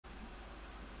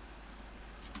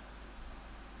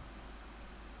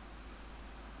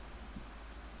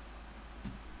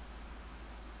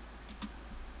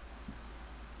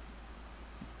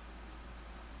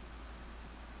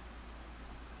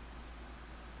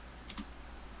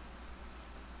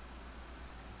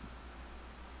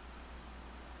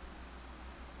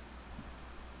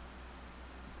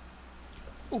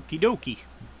Okie dokie.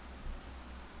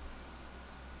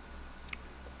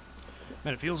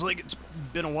 Man, it feels like it's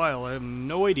been a while. I have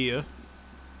no idea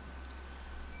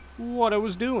what I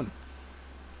was doing.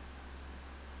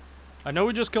 I know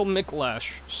we just killed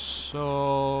Micklash,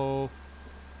 so...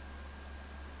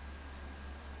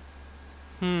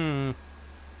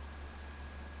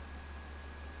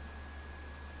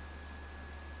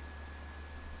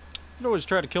 Could always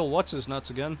try to kill What's-His-Nuts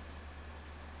again.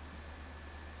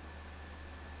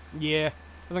 Yeah,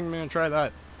 I think I'm gonna try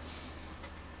that.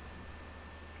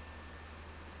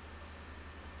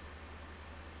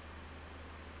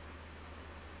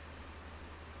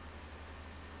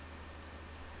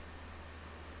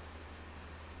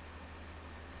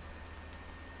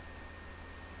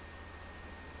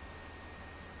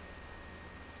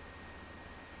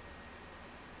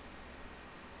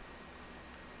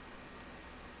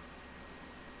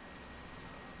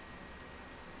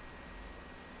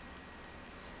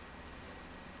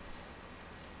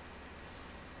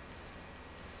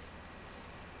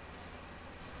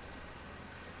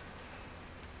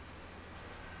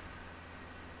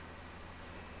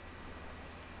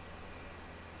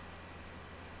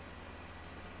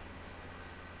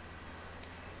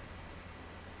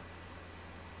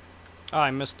 Oh, I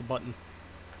missed the button.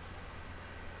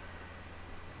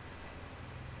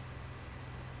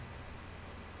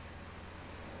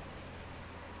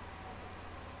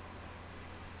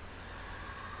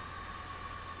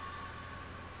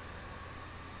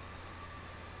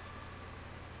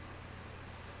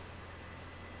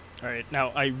 Alright, now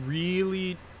I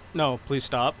really... No, please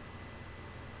stop.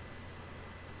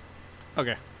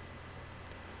 Okay.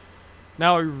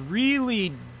 Now I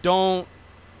really don't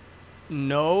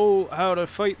know how to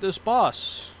fight this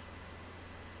boss.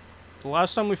 The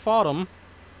last time we fought him,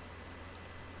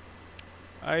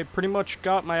 I pretty much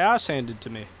got my ass handed to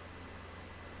me.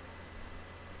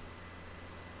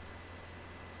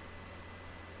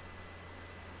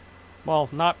 Well,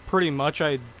 not pretty much,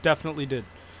 I definitely did.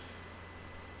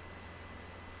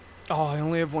 Oh, I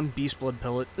only have one Beast Blood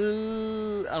pellet.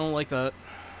 I don't like that.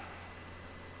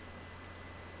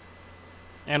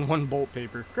 And one bolt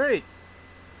paper. Great!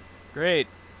 Great.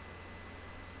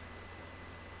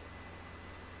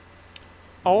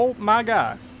 Oh my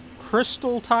god.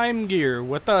 Crystal Time Gear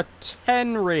with a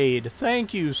 10 raid.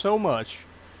 Thank you so much.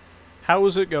 How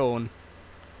is it going?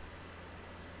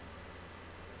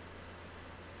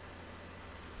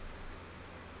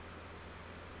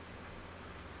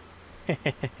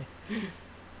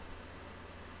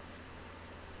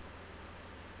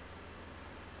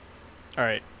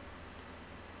 Alright.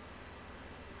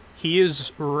 He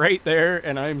is right there,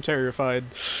 and I'm terrified.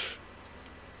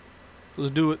 Let's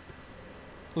do it.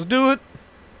 Let's do it!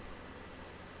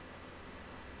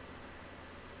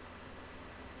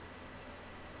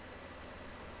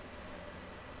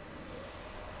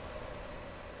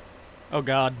 Oh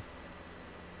god.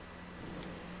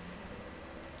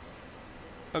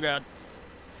 Oh god.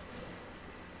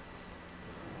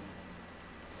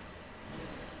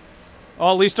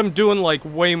 Oh, at least I'm doing, like,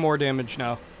 way more damage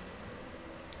now.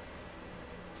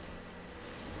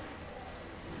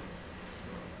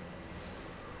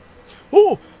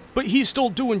 Oh! But he's still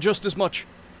doing just as much.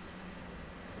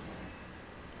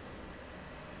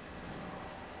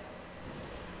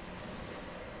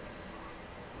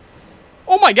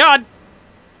 Oh my god!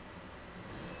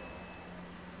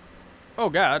 Oh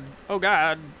god. Oh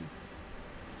god.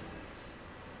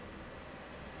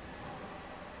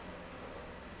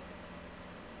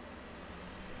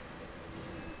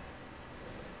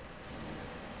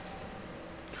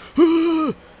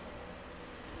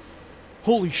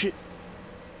 Holy shit.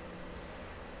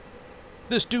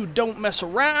 This dude don't mess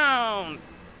around.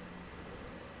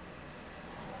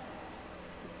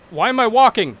 Why am I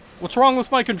walking? What's wrong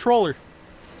with my controller?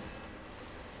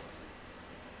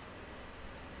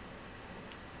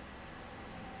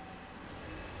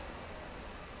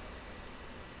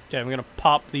 Okay, I'm gonna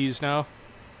pop these now.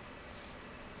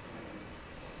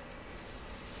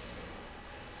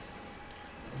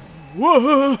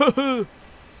 Whoa!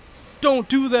 Don't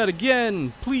do that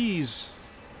again, please.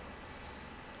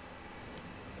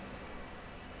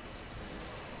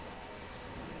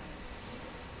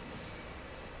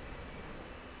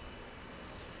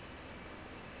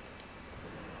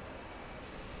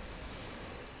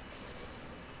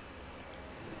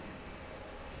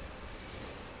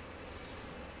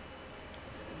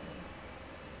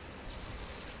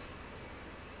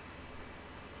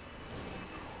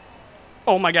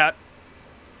 Oh my god.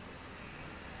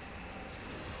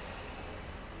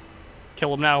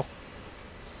 Kill him now.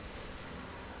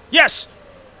 Yes!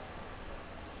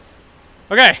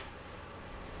 Okay.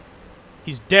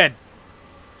 He's dead.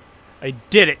 I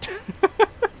did it.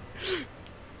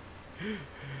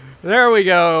 There we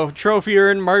go. Trophy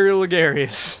earned, Mario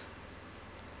Ligarius.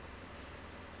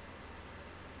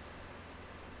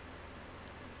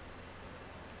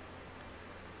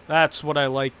 That's what I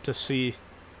like to see.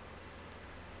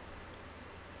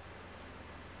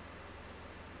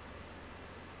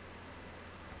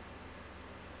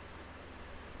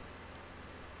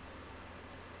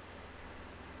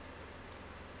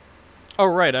 Oh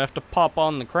right, I have to pop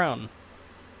on the crown.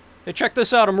 Hey, check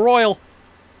this out, I'm royal!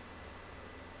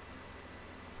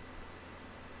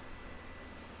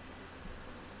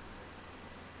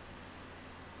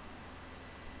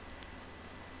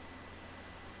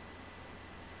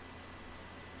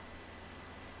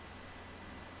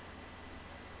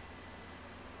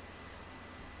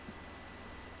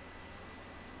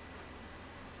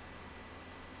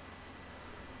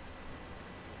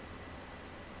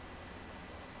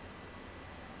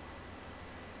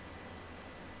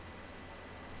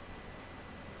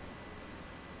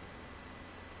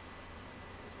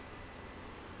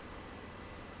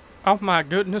 Oh my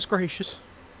goodness gracious.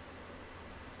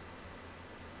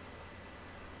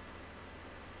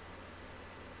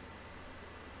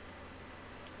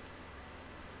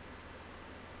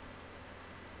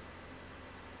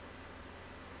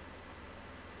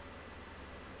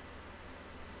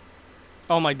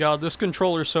 Oh my god, this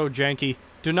controller's so janky.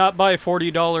 Do not buy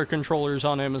 $40 controllers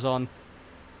on Amazon.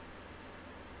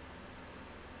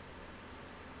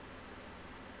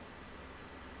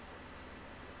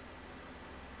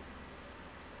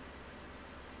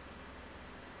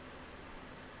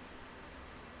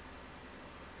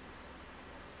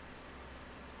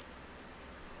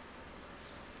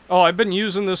 Oh, I've been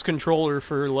using this controller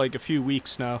for like a few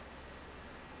weeks now.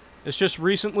 It's just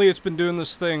recently it's been doing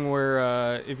this thing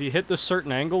where if you hit this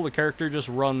certain angle, the character just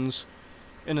runs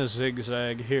in a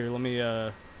zigzag. Here, let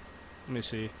me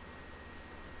see.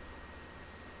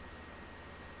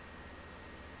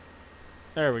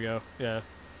 There we go, yeah.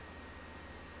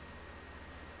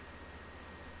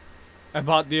 I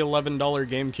bought the $11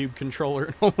 GameCube controller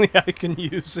and only I can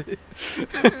use it.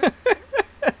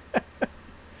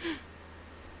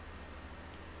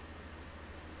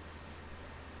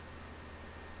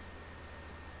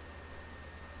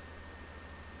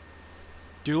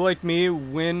 Do like me,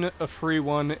 win a free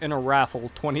one in a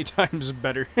raffle 20 times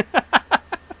better.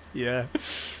 Yeah.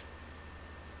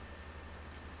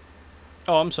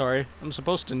 Oh, I'm sorry. I'm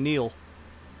supposed to kneel.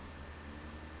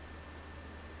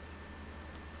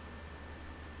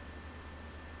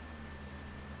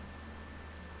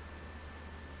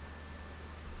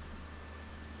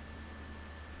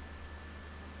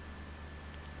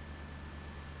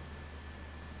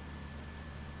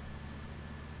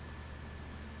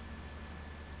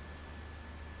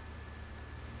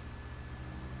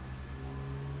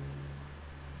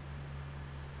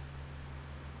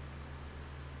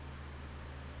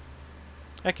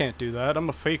 I can't do that. I'm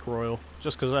a fake royal.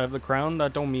 Just because I have the crown,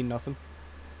 that don't mean nothing.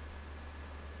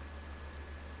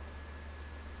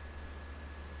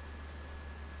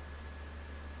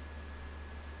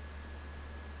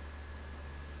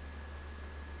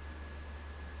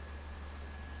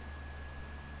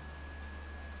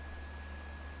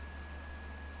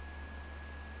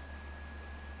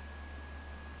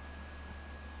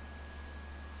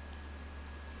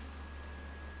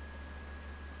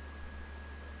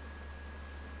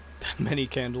 Many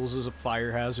candles is a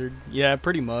fire hazard. Yeah,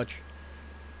 pretty much.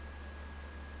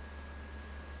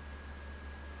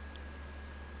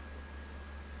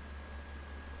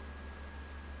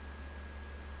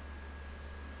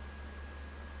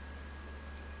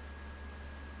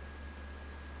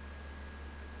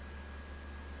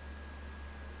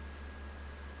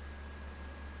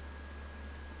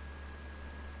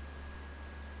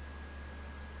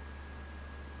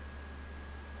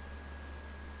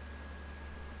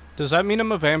 Does that mean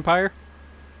I'm a vampire?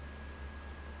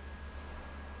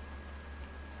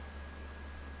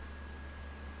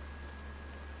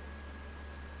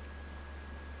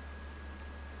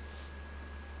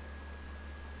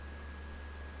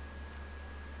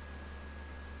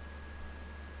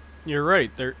 You're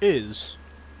right, there is.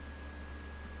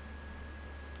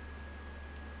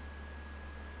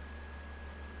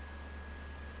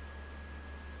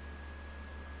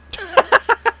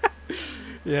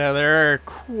 Yeah, there are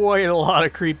quite a lot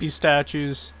of creepy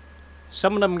statues.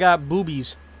 Some of them got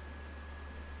boobies.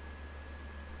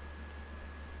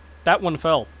 That one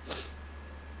fell.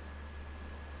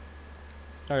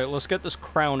 Alright, let's get this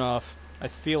crown off. I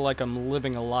feel like I'm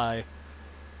living a lie.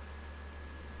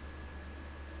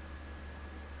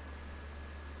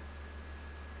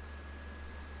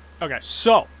 Okay,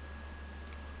 so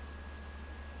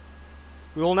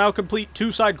We will now complete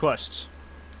 2 side quests.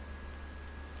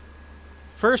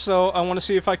 First, though, I want to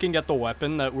see if I can get the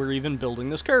weapon that we're even building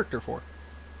this character for.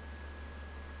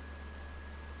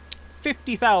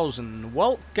 50,000.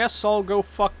 Well, guess I'll go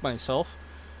fuck myself.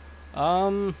 I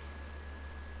don't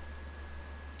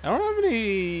have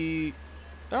any...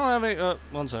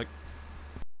 one sec.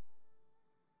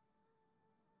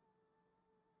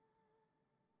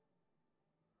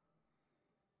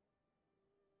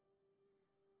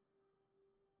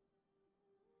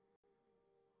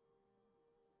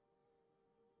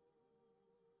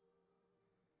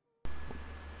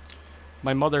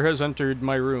 My mother has entered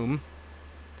my room,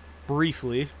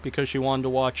 briefly, because she wanted to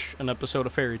watch an episode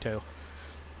of Fairy Tail.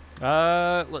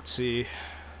 Let's see.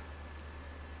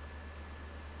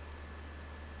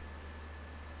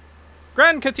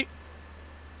 Grand Cati...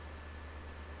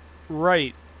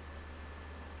 Right.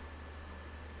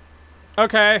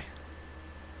 Okay.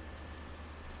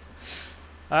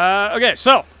 Okay,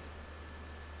 so.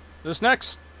 This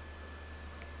next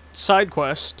side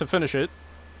quest, to finish it,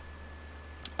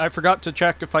 I forgot to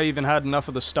check if I even had enough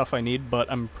of the stuff I need,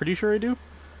 but I'm pretty sure I do.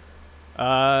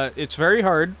 It's very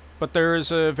hard, but there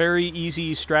is a very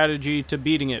easy strategy to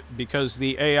beating it, because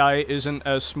the AI isn't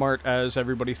as smart as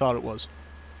everybody thought it was.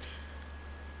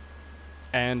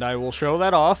 And I will show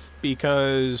that off,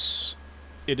 because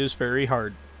it is very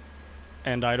hard.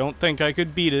 And I don't think I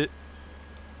could beat it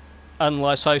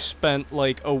unless I spent,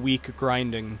 like, a week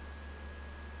grinding.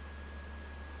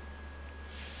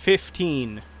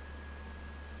 15.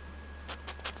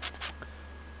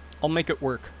 I'll make it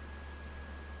work.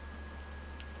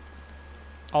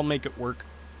 I'll make it work.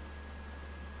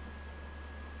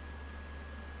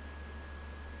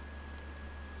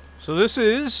 So this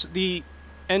is the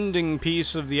ending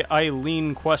piece of the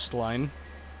Eileen questline.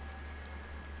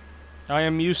 I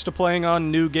am used to playing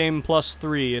on New Game Plus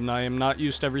 3, and I am not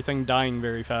used to everything dying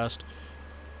very fast.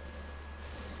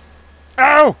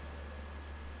 Ow!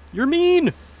 You're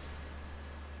mean!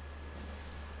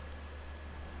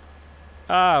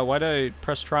 Ah, why did I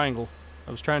press triangle?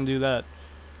 I was trying to do that.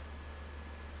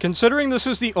 Considering this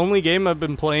is the only game I've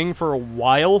been playing for a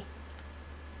while,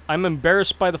 I'm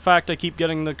embarrassed by the fact I keep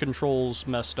getting the controls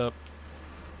messed up.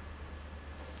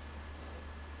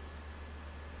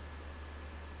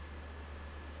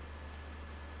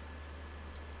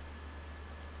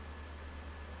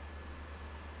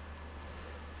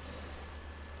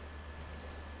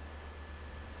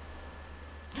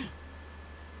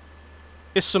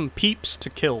 Is some peeps to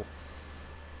kill.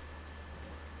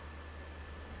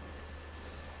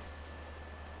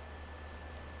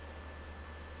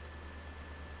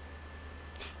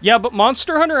 Yeah, but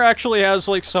Monster Hunter actually has,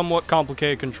 like, somewhat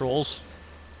complicated controls.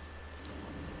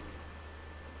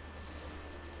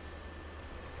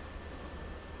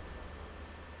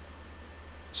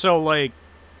 So, like,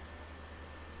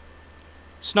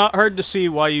 it's not hard to see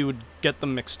why you would get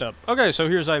them mixed up. Okay, so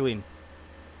here's Eileen.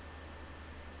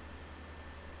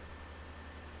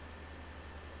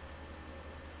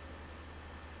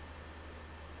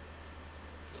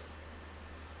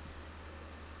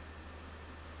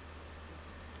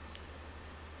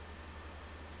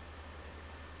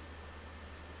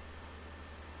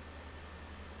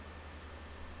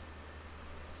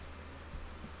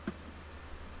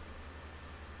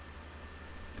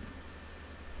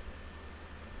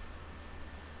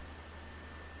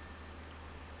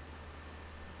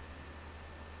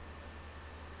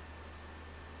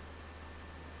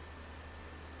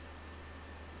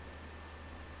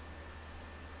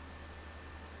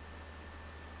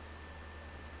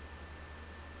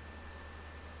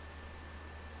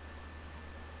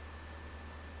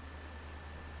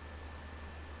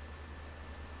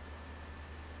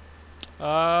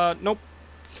 Nope.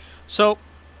 So,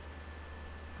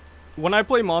 when I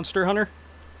play Monster Hunter,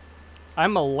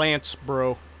 I'm a lance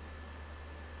bro.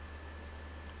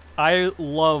 I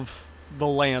love the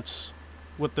lance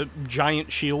with the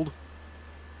giant shield.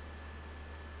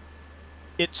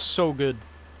 It's so good.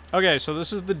 Okay, so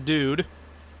this is the dude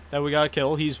that we gotta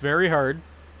kill. He's very hard.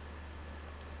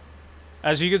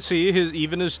 As you can see,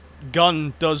 even his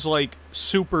gun does, like,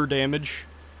 super damage.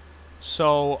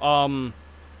 So,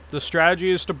 the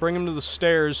strategy is to bring him to the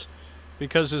stairs,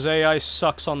 because his AI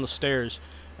sucks on the stairs.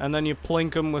 And then you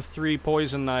plink him with 3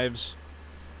 poison knives.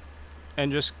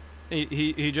 And just...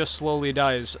 He just slowly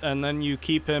dies. And then you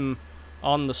keep him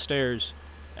on the stairs.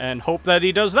 And hope that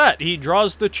he does that. He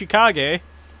draws the Chikage,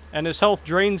 and his health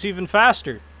drains even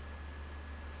faster.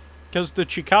 Because the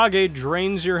Chikage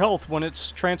drains your health when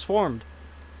it's transformed.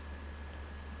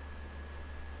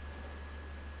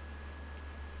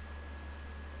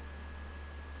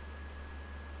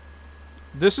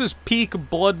 This is peak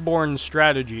Bloodborne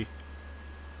strategy.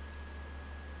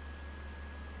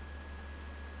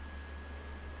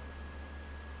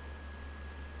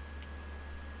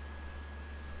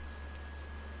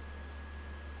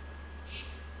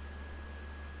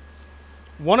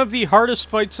 One of the hardest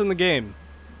fights in the game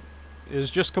is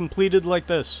just completed like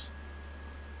this.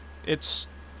 It's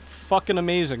fucking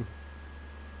amazing.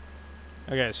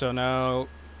 Okay, so now...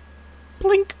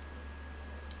 Plink!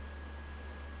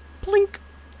 Plink!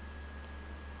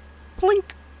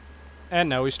 Plink! And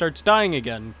now he starts dying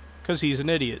again, because he's an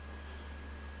idiot.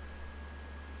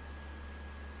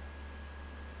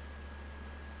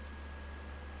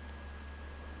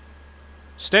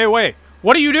 Stay away!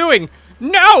 What are you doing?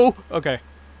 No! Okay.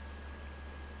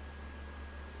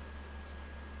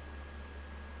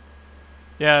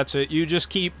 Yeah, that's it. You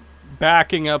just keep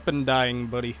backing up and dying,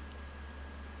 buddy.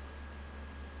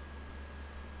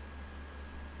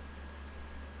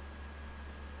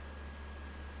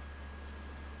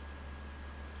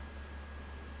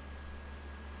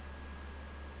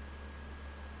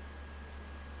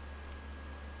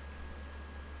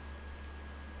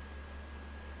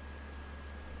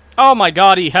 Oh my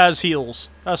god, he has heals.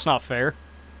 That's not fair.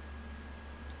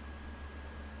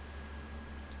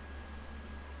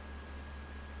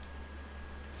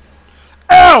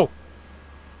 Ow!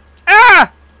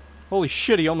 Ah! Holy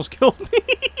shit, he almost killed me.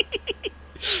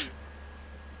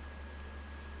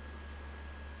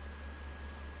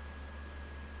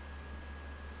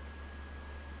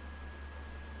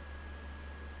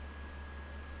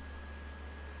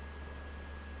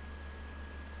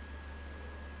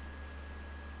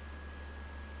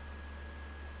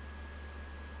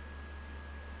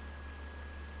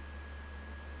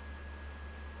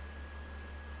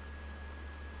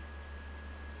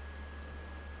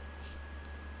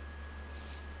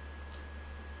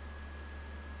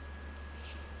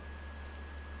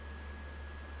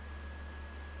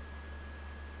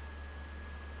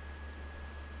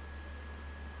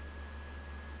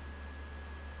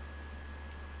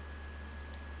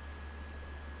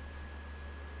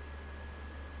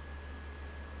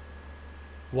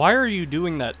 Why are you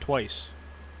doing that twice?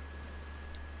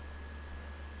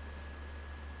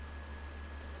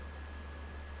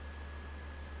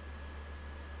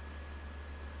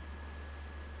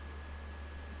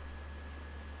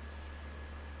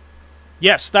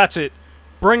 Yes, that's it.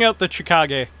 Bring out the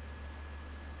Chikage.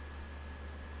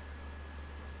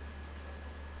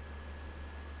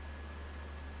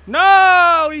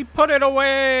 No! He put it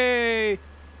away!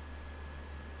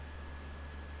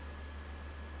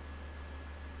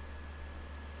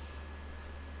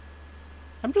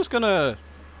 I'm just gonna...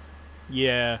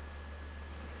 Yeah.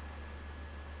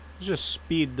 Let's just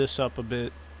speed this up a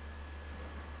bit.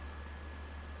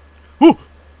 Ooh!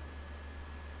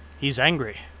 He's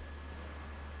angry.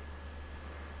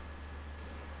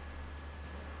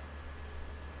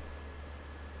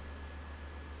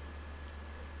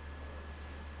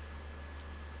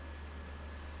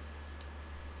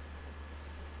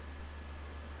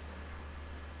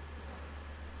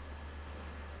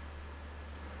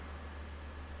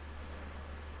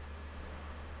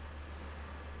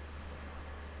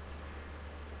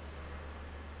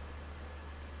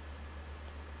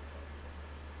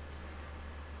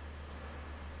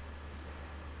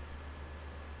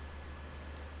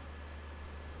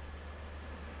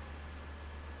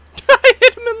 I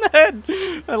hit him in the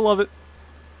head! I love it.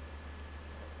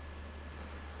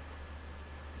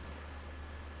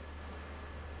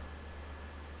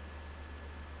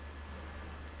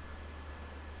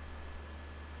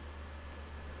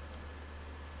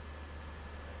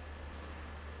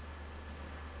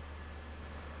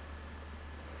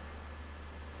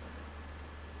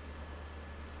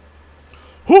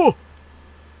 Huh!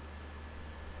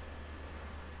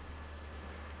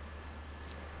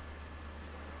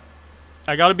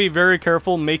 I gotta be very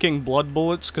careful making blood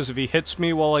bullets, because if he hits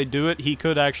me while I do it, he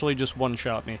could actually just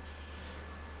one-shot me.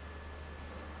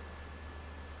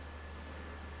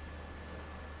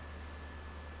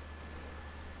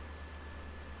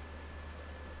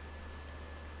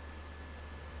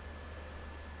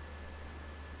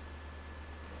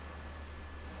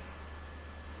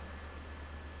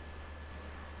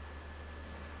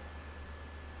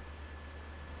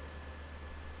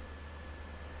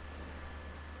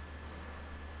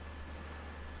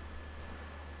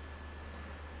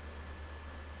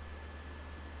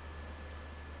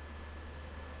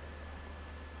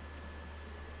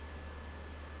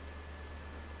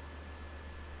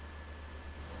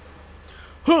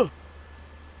 Huh!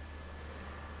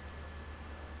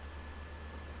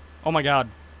 Oh my god.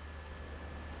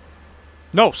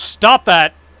 No, stop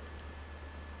that!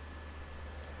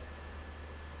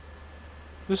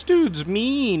 This dude's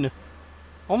mean.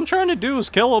 All I'm trying to do is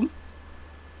kill him.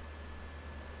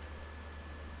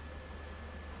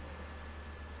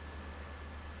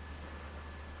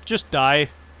 Just die.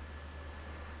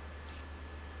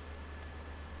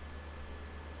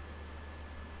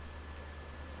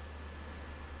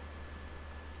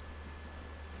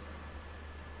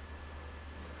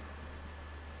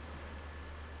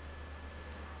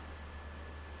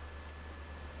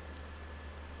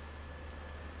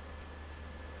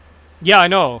 Yeah, I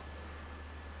know.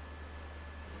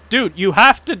 Dude, you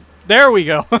have to... There we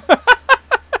go.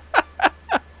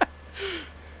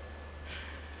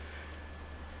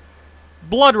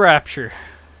 Blood Rapture.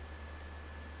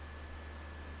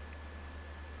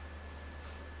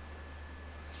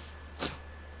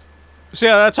 So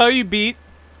yeah, that's how you beat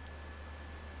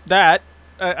that.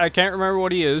 I can't remember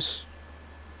what he is.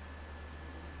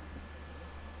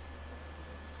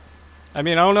 I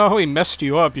mean, I don't know how he messed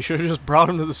you up. You should have just brought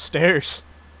him to the stairs.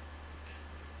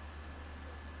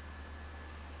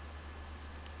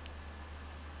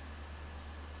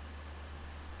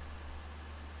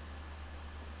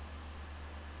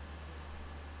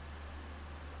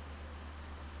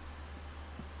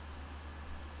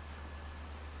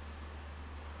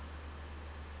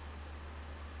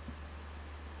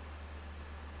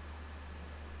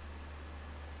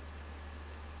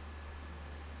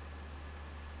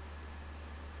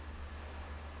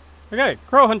 Okay,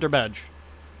 Crow Hunter badge.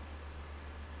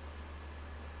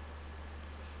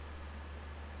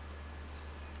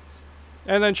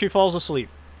 And then she falls asleep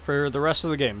for the rest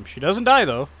of the game. She doesn't die,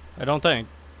 though. I don't think.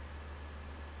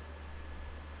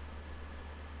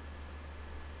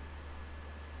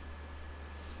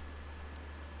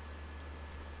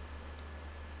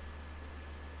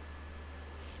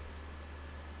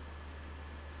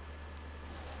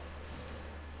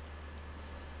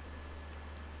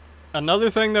 Another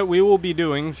thing that we will be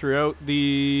doing throughout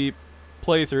the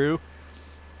playthrough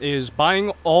is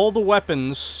buying all the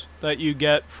weapons that you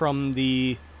get from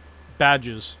the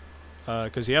badges.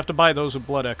 Because you have to buy those with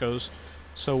Blood Echoes.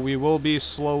 So we will be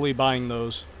slowly buying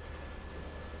those.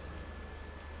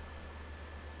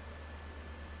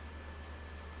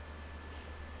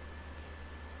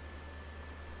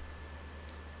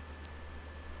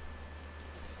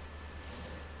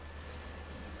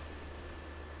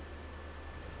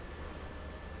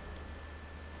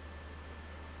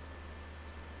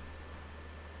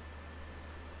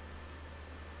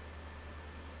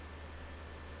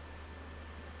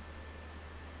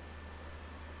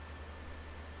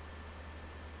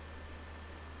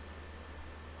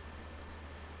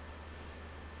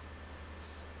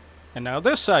 And now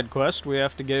this side quest, we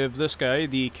have to give this guy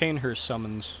the Canehurst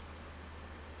summons.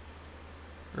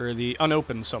 Or the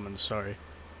unopened summons, sorry.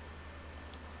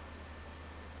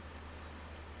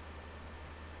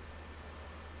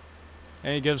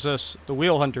 And he gives us the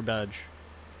Wheel Hunter badge.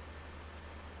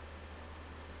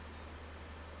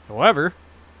 However,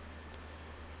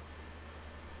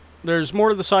 there's more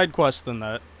to the side quest than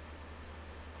that.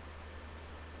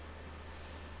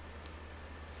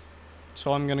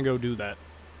 So I'm gonna go do that.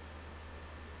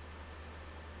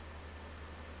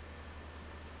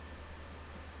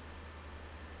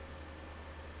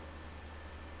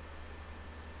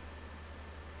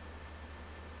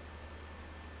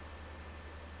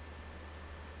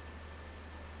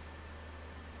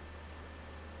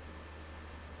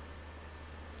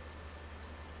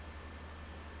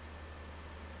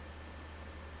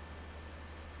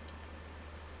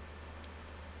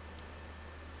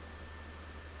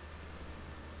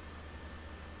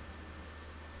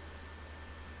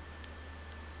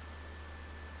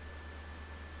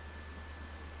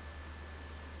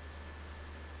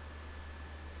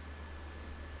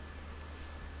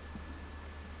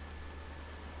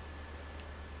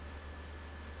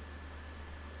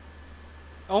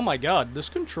 Oh my god, this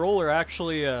controller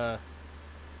actually, Up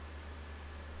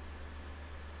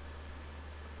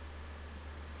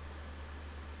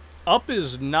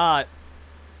is not...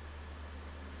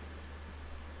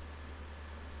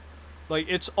 Like,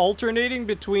 it's alternating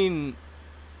between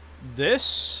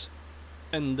this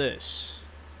and this.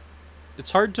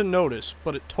 It's hard to notice,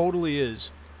 but it totally is.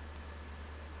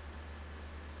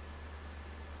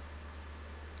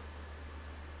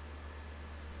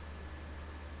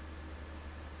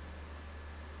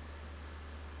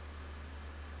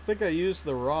 I think I used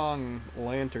the wrong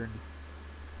lantern.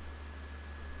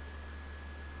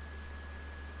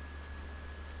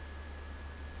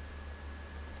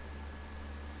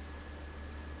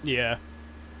 Yeah.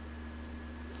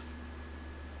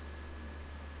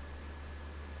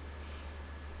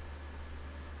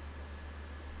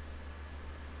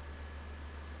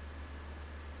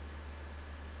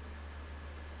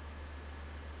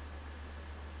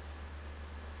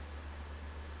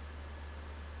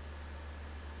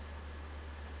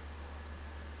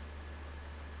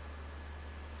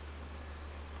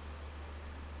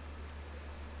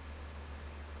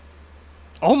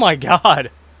 Oh my god!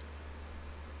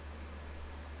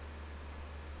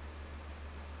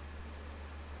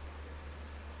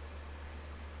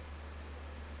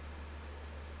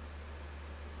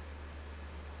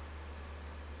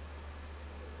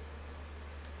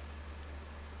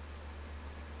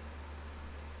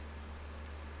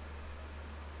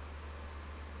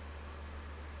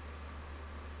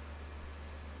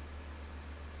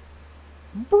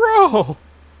 Bro!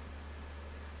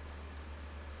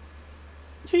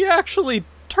 He actually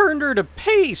turned her to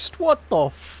paste! What the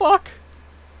fuck?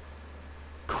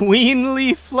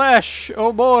 Queenly flesh!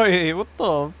 Oh boy, what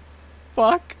the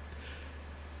fuck?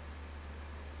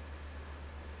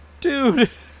 Dude!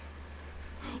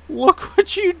 Look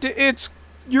what you did! It's...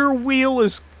 Your wheel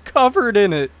is covered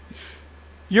in it!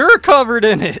 You're covered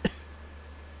in it!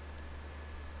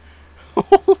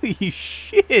 Holy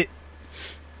shit!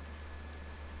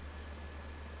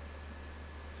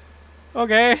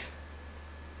 Okay.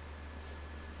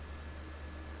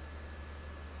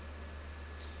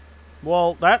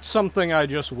 Well, that's something I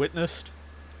just witnessed.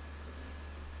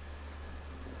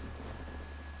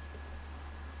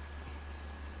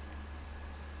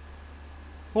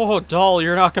 Oh, doll,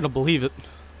 you're not gonna believe it.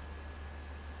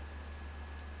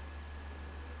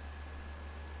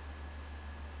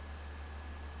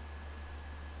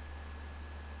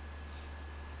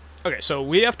 Okay, so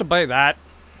we have to buy that.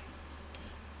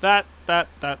 That.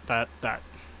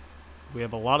 We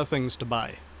have a lot of things to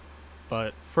buy.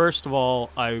 But first of all,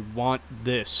 I want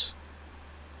this.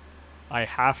 I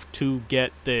have to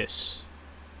get this.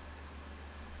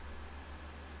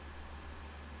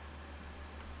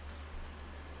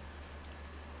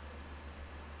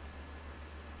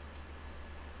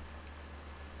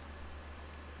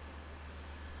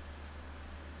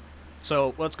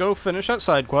 So, let's go finish that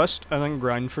side quest, and then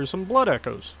grind for some blood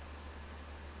echoes.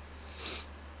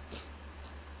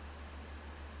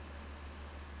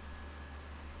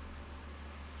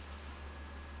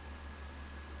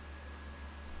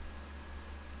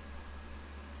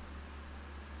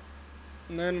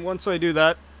 And then once I do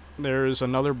that, there's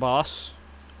another boss.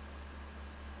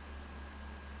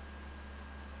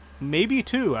 Maybe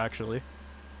two, actually.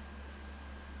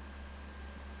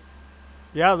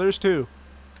 Yeah, there's two.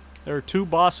 There are two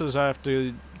bosses I have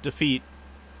to defeat.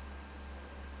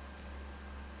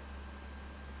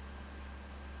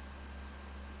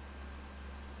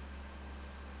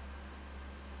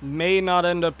 May not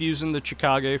end up using the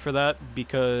Chikage for that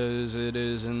because it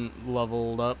isn't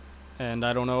leveled up. And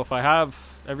I don't know if I have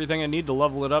everything I need to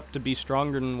level it up to be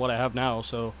stronger than what I have now,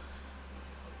 so...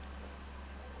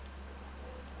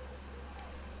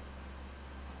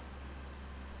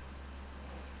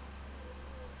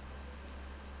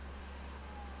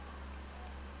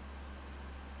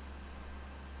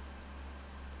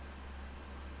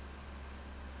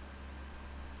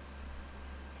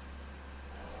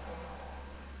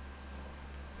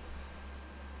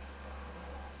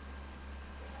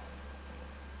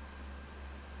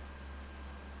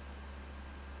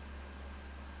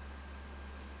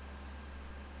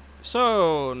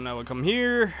 So, now we come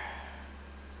here.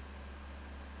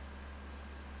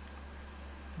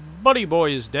 Buddy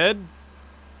Boy is dead.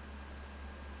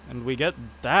 And we get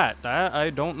that. I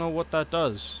don't know what that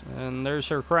does. And there's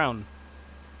her crown.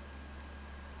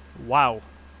 Wow.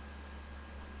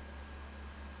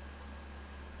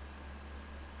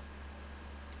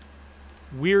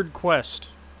 Weird quest.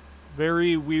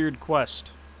 Very weird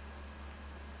quest.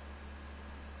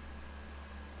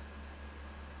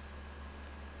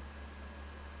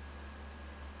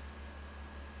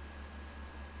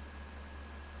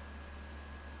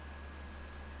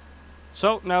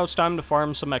 So, now it's time to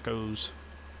farm some echoes.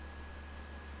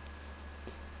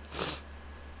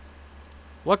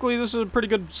 Luckily, this is a pretty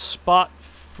good spot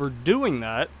for doing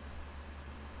that.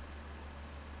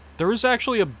 There is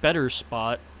actually a better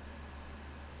spot.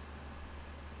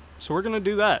 So we're gonna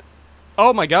do that.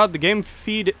 Oh my god, the game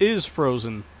feed is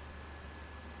frozen.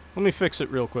 Let me fix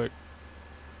it real quick.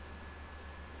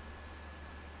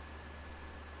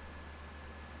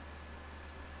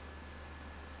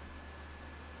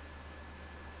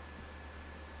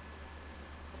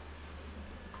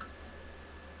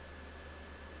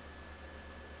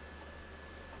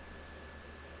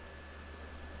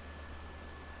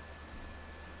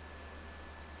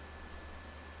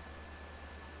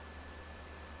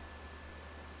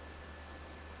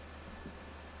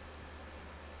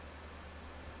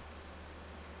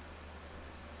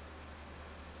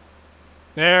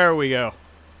 There we go.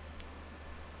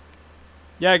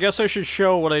 Yeah, I guess I should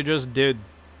show what I just did.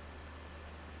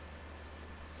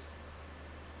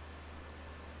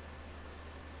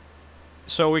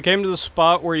 So we came to the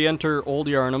spot where you enter Old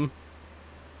Yarnum.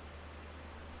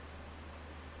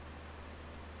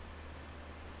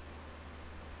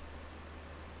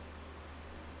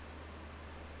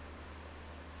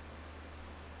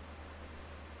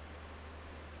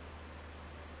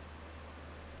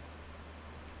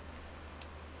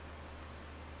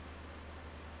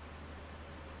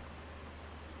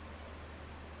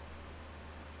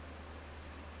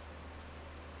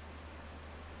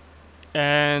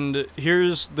 And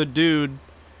here's the dude.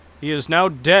 He is now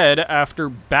dead after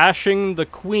bashing the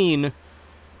queen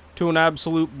to an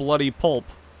absolute bloody pulp.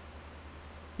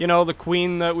 You know, the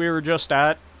queen that we were just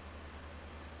at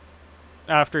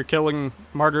after killing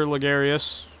Martyr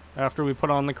Ligarius, after we put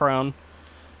on the crown.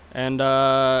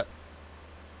 And,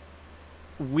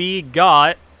 we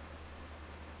got...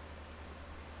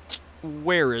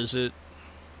 Where is it?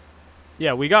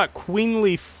 Yeah, we got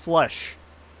queenly flesh.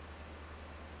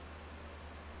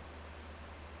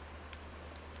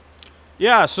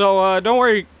 Yeah, so, don't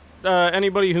worry,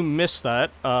 anybody who missed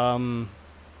that,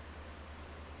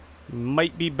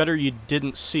 might be better you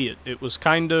didn't see it. It was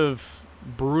kind of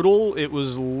brutal. It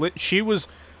was she was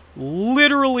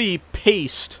literally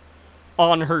paced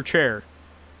on her chair.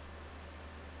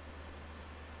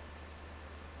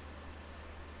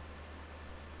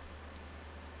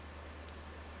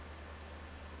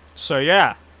 So,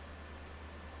 yeah.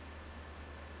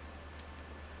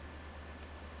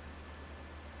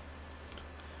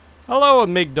 Hello,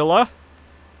 amygdala.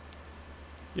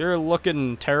 You're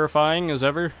looking terrifying as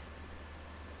ever.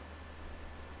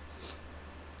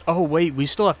 Oh, wait, we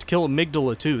still have to kill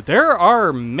amygdala, too. There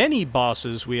are many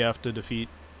bosses we have to defeat.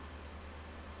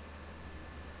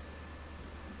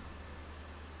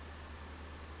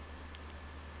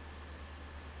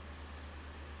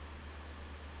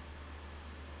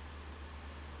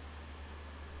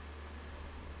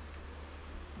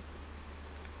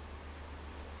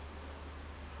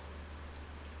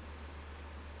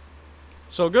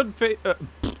 So, a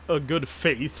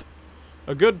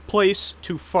good place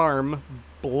to farm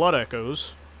blood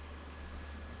echoes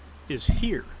is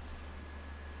here.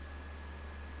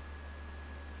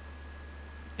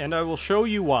 And I will show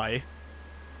you why.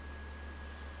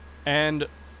 And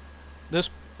this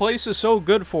place is so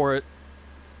good for it,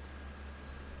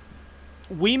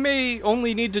 we may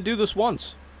only need to do this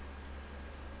once.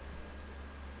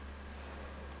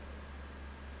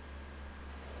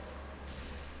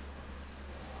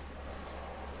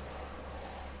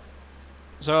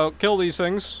 So, kill these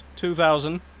things.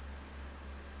 2,000.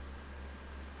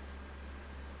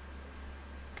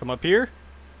 Come up here.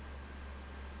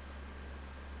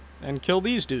 And kill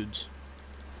these dudes.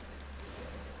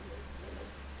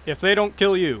 If they don't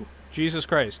kill you. Jesus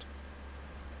Christ.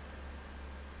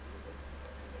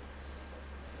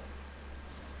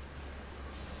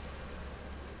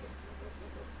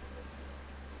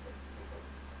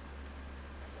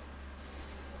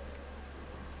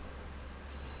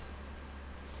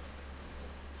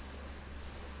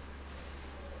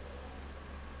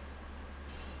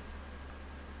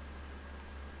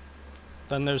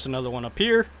 Then there's another one up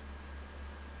here.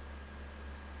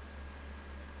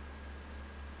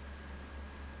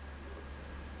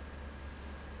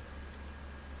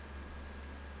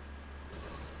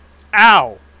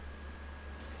 Ow!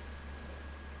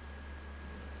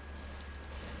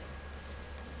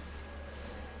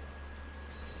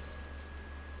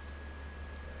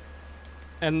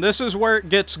 And this is where it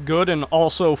gets good and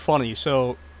also funny,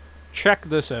 so check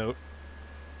this out.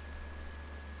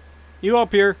 You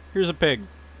up here, here's a pig.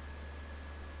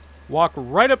 Walk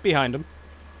right up behind him.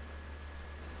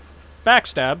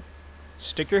 Backstab.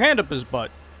 Stick your hand up his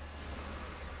butt.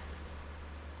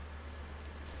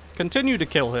 Continue to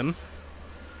kill him.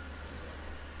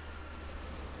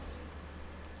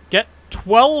 Get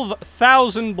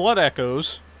 12,000 blood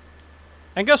echoes.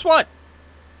 And guess what?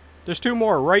 There's 2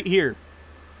 more right here.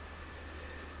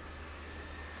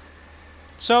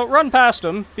 So run past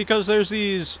them, because there's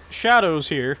these shadows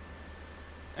here.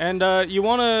 And you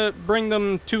want to bring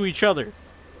them to each other.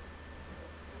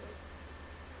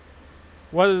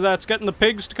 Whether that's getting the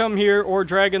pigs to come here or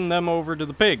dragging them over to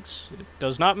the pigs. It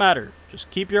does not matter.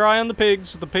 Just keep your eye on the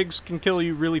pigs. The pigs can kill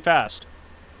you really fast.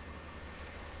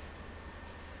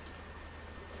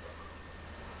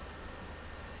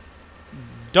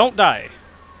 Don't die.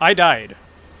 I died.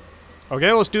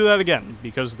 Okay, let's do that again,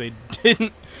 because they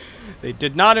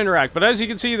did not interact. But as you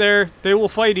can see there, they will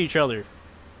fight each other.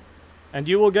 And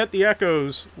you will get the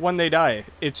echoes when they die.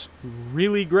 It's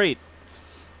really great.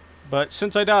 But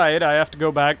since I died, I have to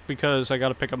go back because I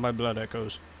gotta pick up my blood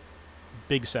echoes.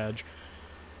 Big Sag.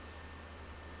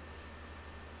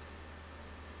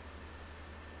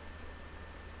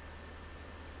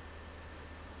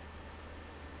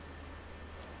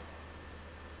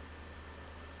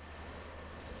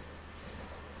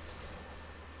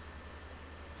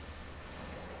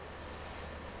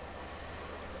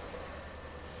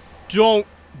 Don't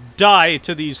die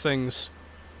to these things.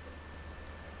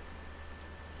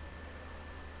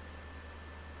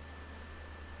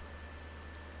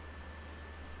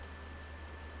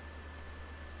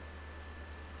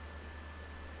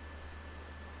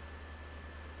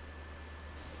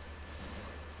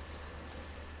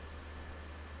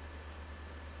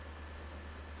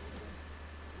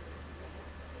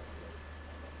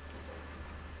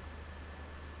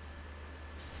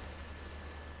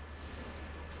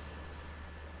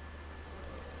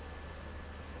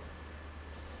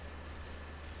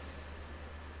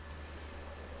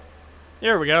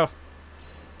 Here we go.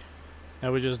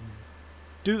 Now we just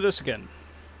do this again.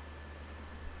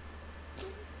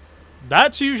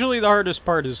 That's usually the hardest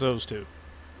part, is those two.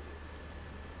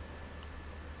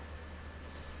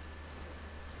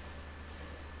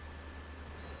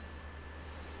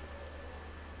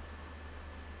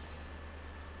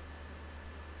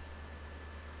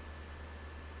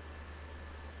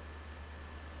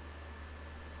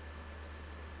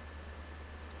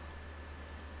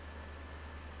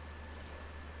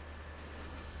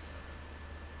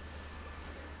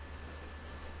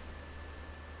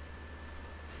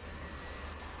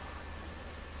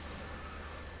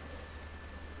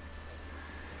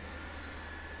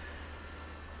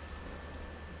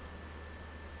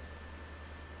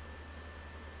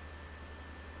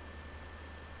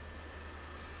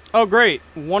 Oh great,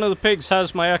 one of the pigs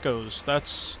has my echoes.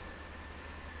 That's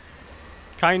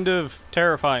kind of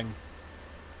terrifying.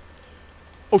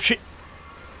 Oh shit!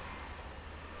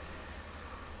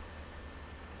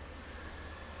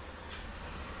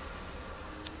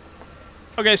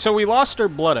 Okay, so we lost our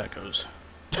blood echoes.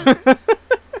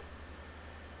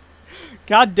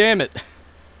 God damn it.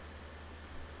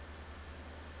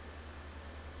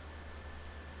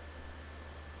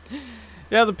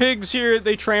 Yeah, the pigs here,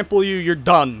 they trample you, you're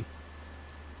done.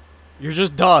 You're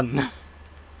just done.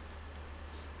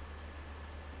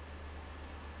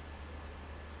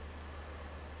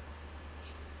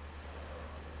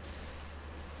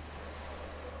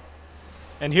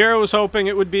 And here I was hoping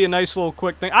it would be a nice little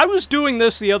quick thing. I was doing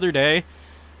this the other day,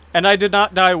 and I did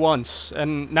not die once.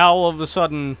 And now all of a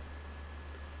sudden,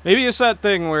 maybe it's that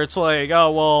thing where it's like,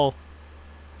 oh, well,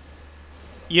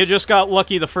 you just got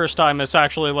lucky the first time. It's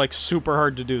actually, like, super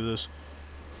hard to do this.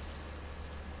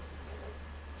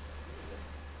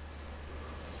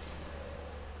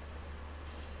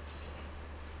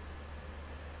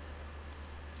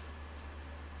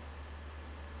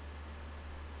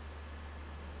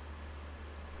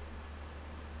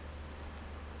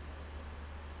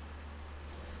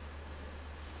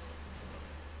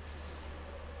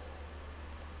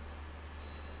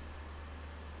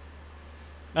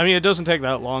 I mean, it doesn't take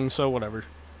that long, so whatever.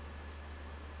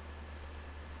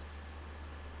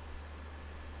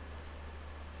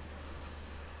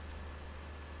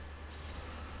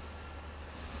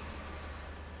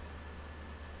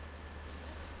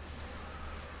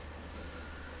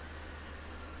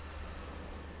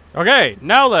 Okay,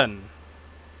 now then.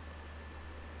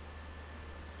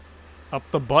 Up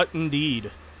the butt indeed.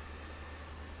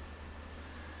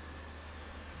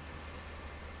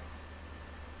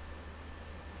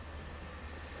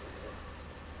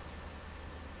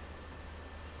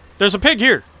 There's a pig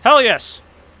here! Hell yes!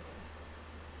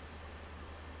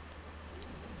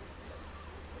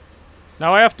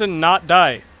 Now I have to not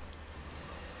die.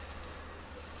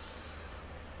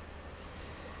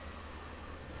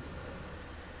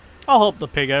 I'll help the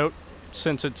pig out,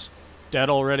 since it's dead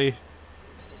already.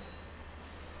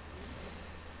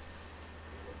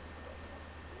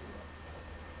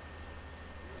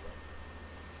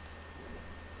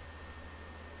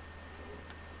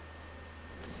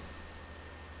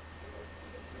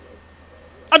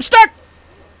 I'm stuck!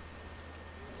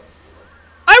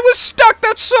 I was stuck!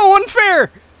 That's so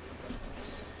unfair!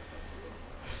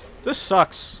 This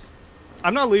sucks.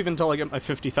 I'm not leaving until I get my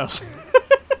 50,000.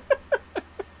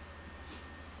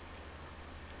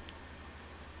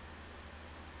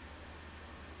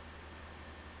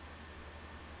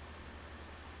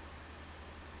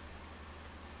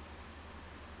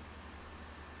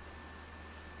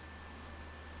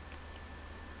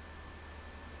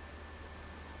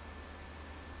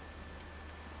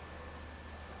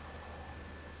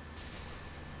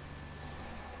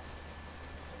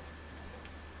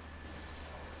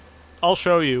 I'll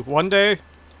show you. One day,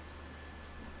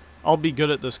 I'll be good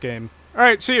at this game.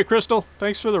 Alright, see you, Crystal.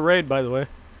 Thanks for the raid, by the way.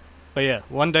 But yeah,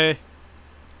 one day,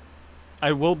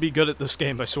 I will be good at this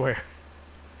game, I swear.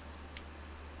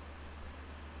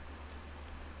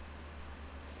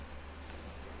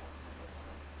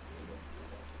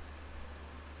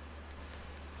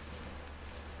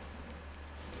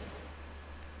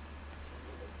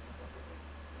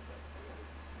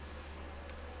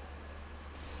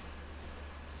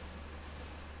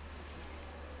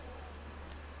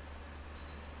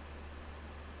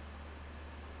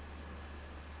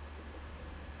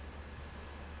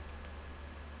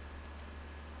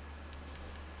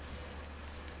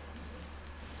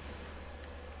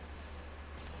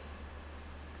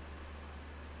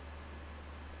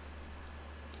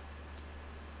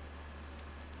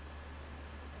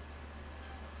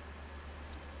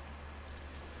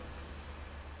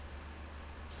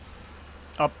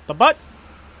 Up the butt.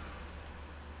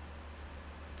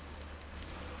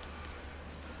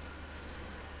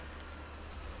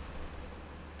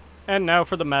 And now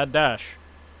for the mad dash.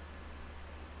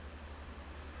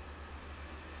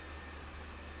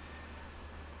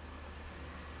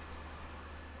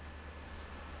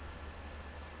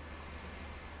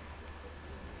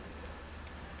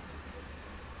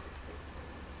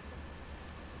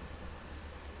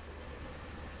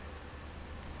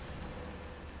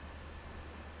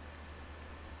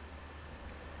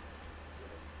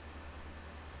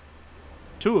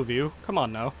 Two of you? Come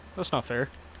on now. That's not fair.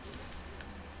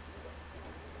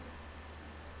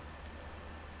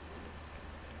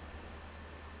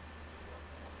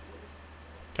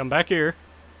 Come back here.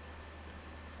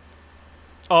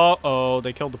 Uh-oh,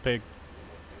 they killed the pig.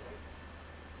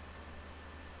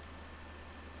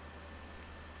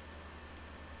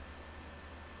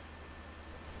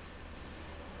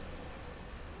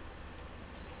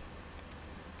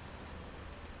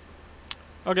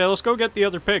 Okay, let's go get the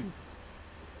other pig.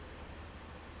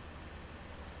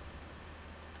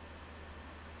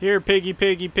 Here, piggy,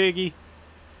 piggy, piggy.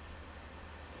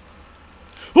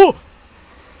 Oh!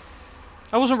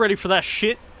 I wasn't ready for that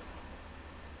shit.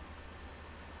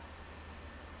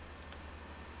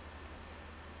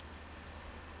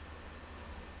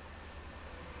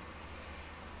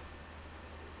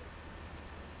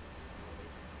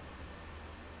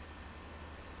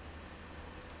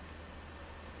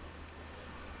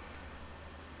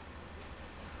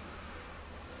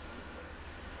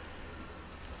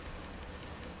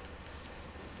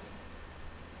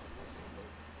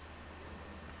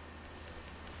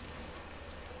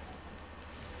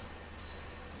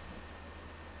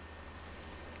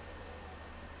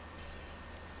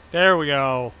 There we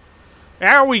go.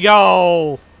 There we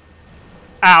go!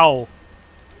 Ow.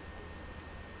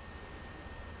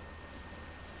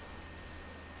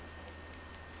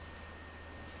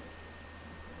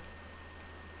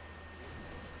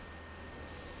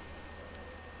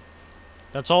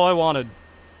 That's all I wanted.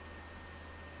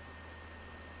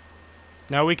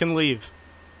 Now we can leave.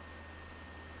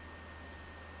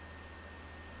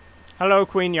 Hello,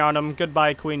 Queen Yharnam.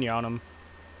 Goodbye, Queen Yharnam.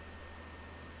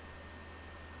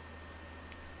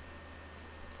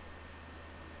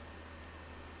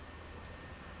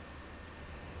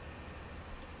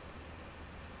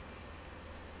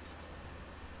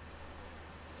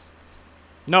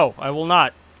 No, I will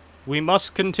not. We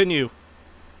must continue.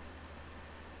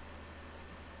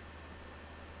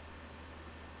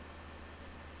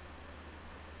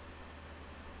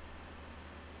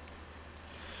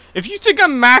 If you think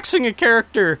I'm maxing a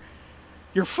character,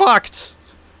 you're fucked.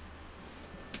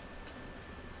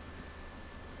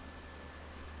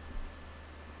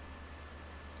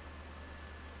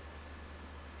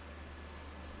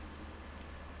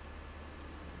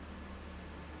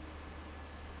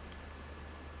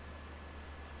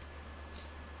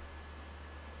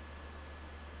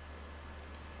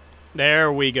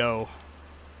 There we go.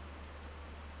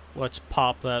 Let's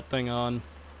pop that thing on.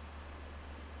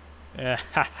 Ha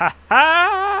ha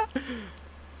ha!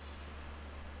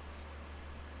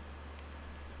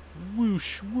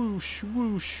 Whoosh, whoosh,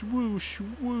 whoosh, whoosh,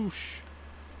 whoosh.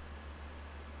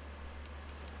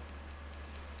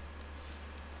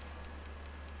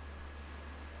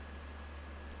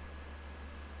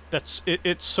 That's it.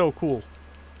 It's so cool.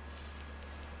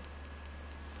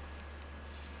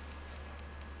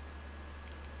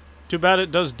 Too bad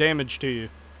it does damage to you.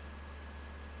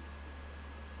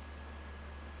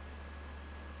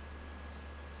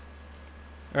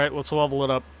 Alright, let's level it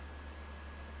up.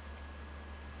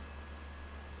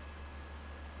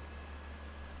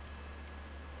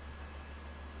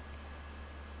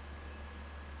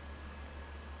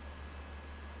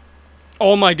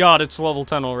 Oh my god, it's level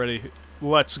 10 already.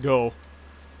 Let's go.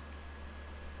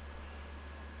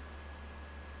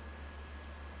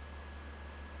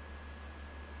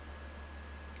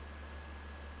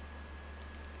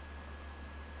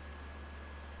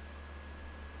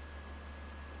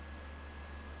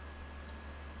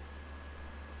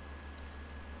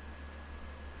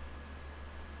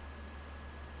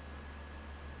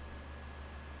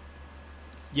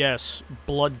 Yes,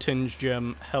 blood tinged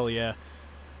gem. Hell yeah.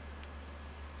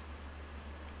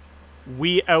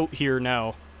 We out here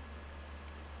now.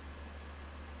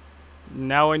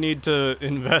 Now I need to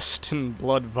invest in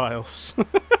blood vials.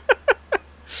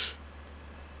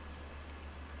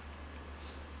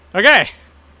 Okay.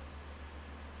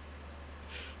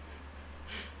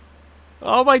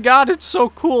 Oh my god, it's so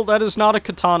cool. That is not a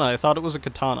katana. I thought it was a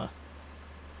katana.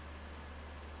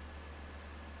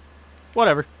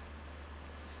 Whatever.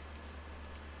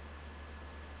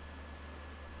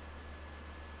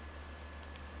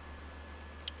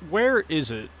 Where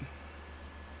is it?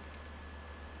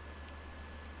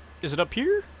 Is it up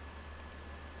here?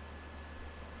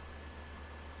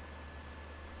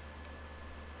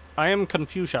 I am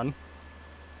Confucian.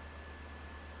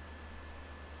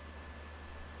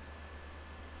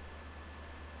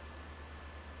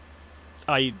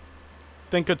 I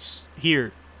think it's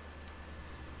here.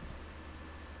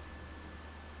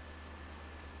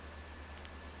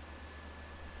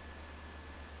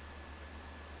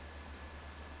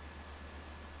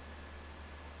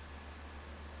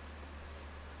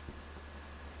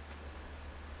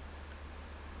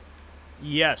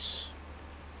 Yes.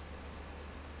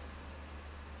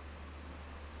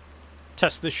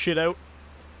 Test this shit out.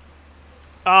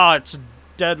 Ah, it's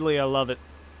deadly. I love it.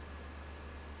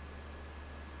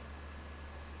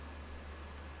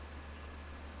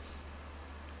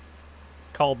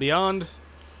 Call Beyond.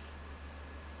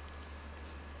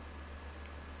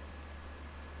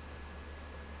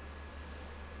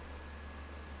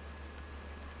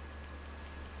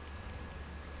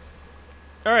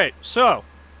 Alright, so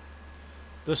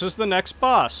this is the next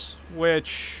boss,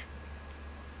 which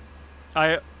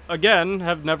I, again,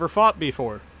 have never fought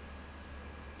before.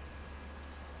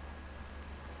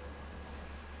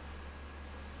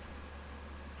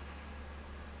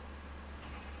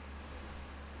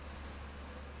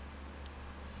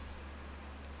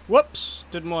 Whoops!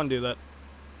 Didn't want to do that.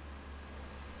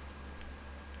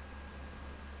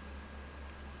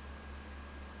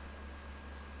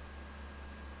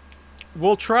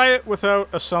 We'll try it without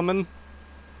a summon.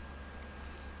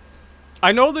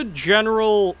 I know the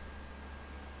general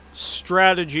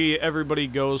strategy everybody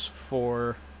goes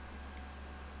for.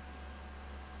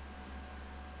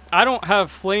 I don't have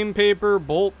flame paper,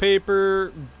 bolt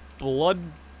paper, blood...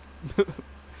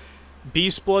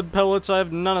 beast blood pellets. I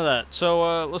have none of that.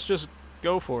 So, let's just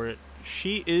go for it.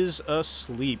 She is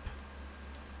asleep.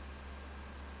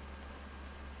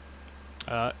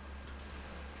 Ugh!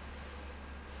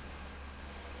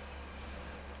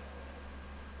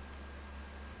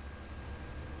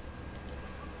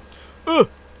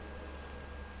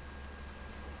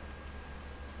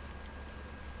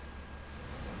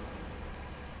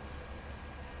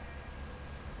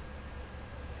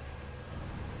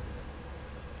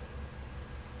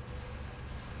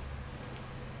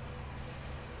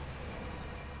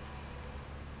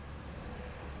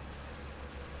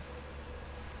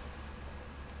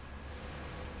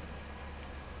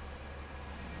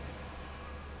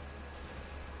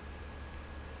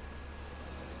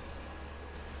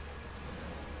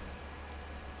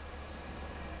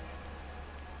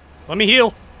 Let me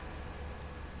heal.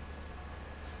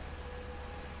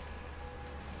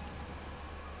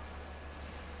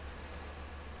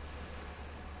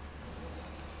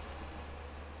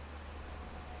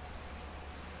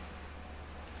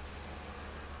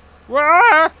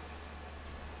 Wah!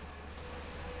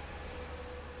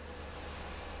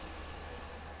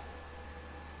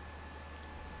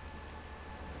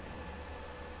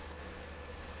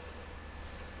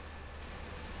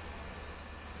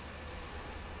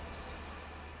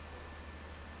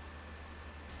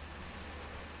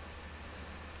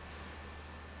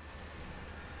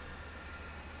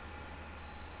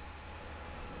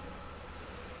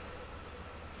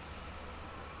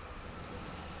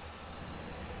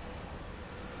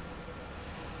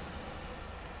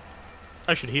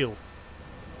 I should heal.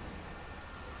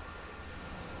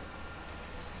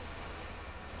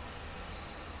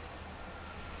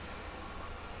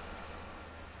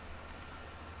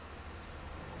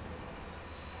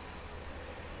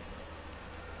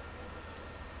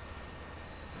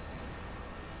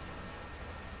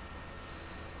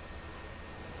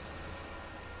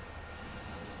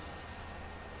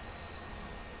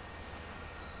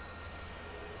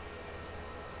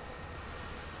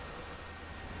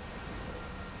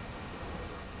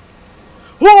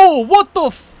 Whoa! What the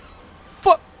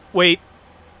fuck? Wait.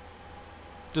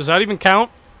 Does that even count?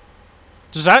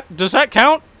 Does that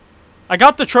count? I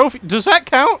got the trophy. Does that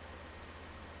count?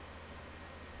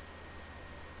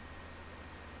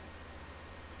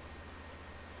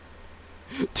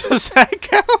 Does that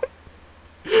count?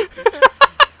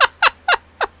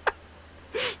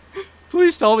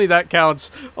 Please tell me that counts.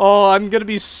 Oh, I'm gonna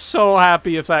be so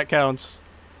happy if that counts.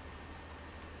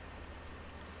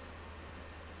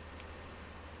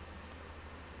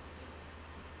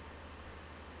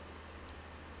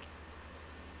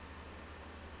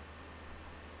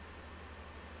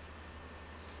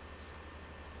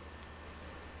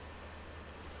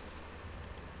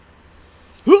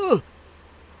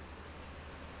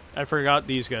 I forgot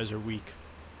these guys are weak.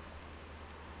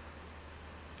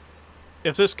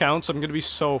 If this counts, I'm gonna be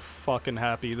so fucking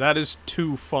happy. That is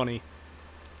too funny.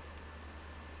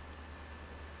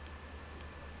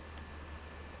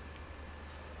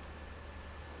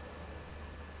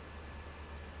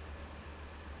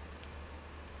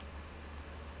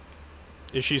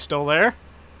 Is she still there?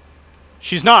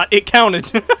 She's not. It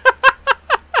counted.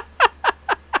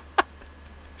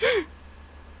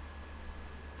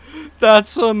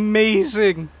 That's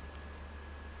amazing.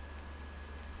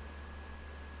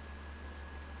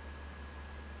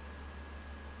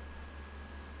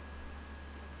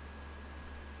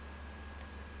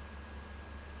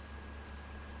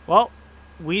 Well,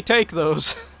 we take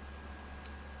those.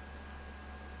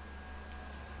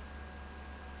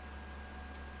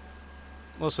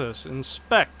 What's this?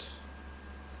 Inspect.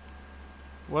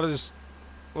 What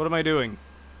am I doing?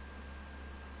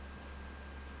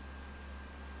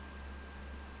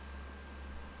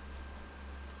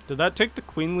 Did that take the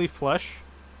queenly flesh?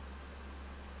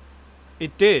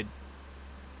 It did.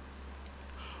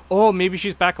 Oh, maybe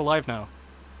she's back alive now.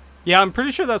 Yeah, I'm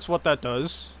pretty sure that's what that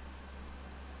does.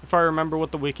 If I remember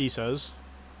what the wiki says.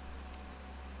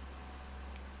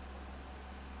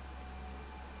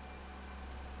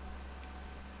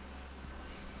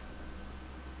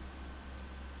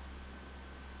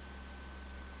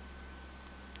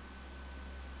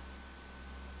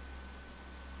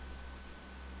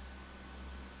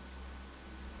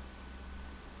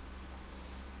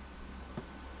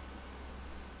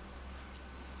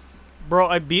 Bro,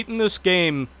 I've beaten this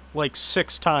game like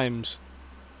 6 times.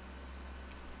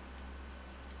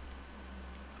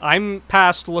 I'm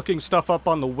past looking stuff up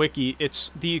on the wiki.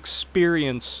 It's the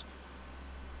experience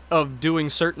of doing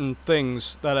certain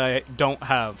things that I don't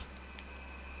have.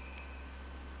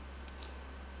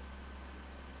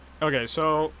 Okay,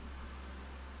 so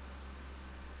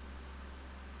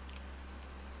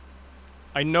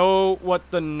I know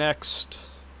what the next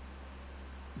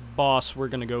boss we're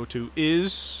gonna go to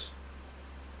is.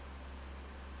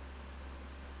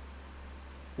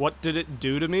 What did it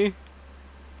do to me?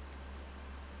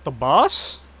 The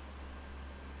boss?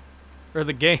 Or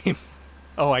the game?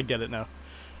 Oh, I get it now.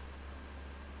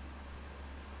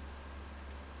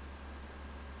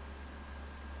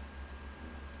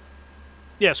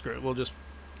 Yeah, screw it. We'll just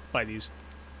buy these.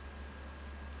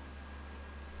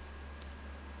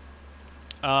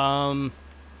 So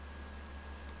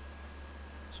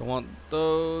I want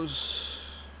those.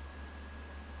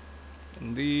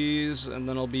 And these, and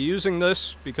then I'll be using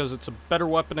this because it's a better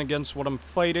weapon against what I'm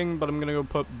fighting, but I'm gonna go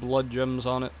put blood gems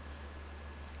on it.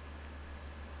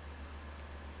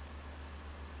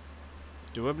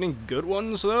 Do I have any good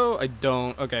ones, though? I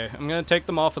don't. Okay, I'm gonna take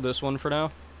them off of this one for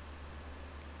now.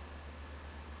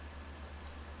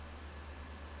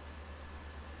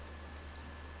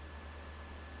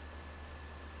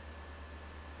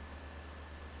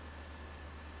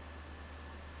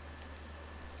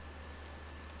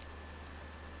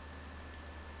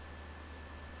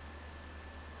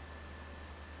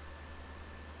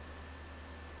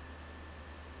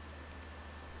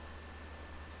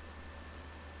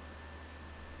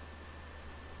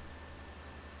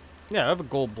 Yeah, I have a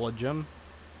gold blood gem.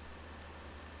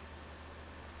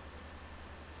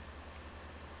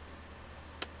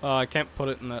 I can't put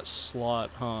it in that slot,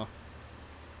 huh?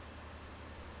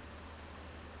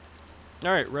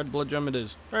 Alright, red blood gem it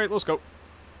is. Alright, let's go.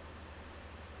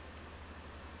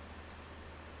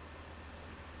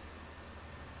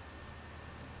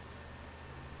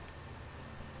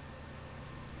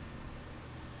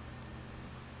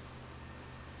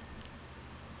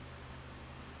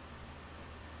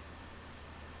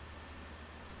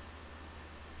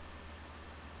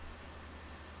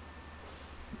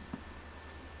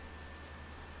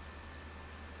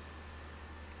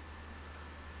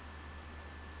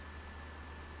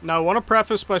 Now, I want to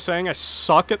preface by saying I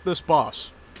suck at this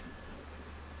boss.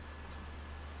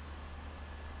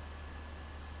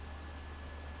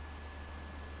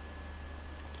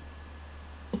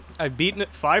 I've beaten it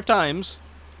 5 times,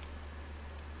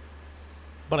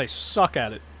 but I suck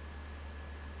at it.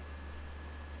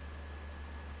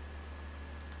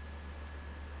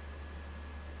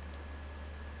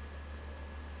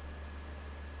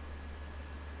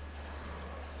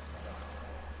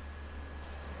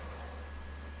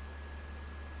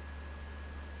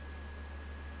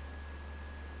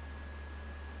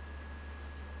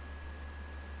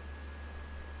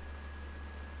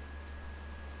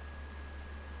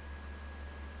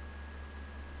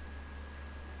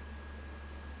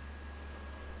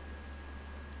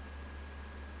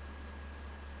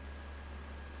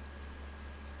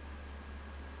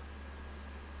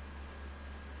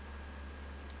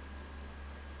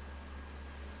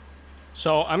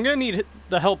 So, I'm gonna need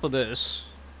the help of this.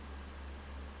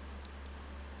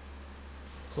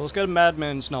 So let's get a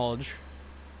madman's knowledge.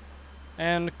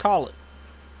 And call it.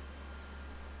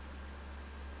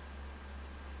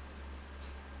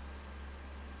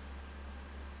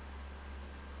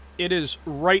 It is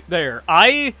right there.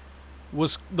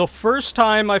 The first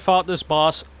time I fought this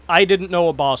boss, I didn't know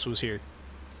a boss was here.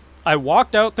 I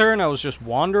walked out there and I was just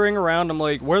wandering around. I'm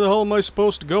like, where the hell am I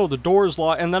supposed to go? The door's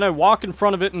locked. And then I walk in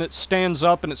front of it and it stands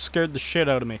up and it scared the shit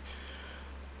out of me.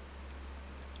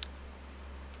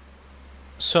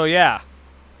 So yeah.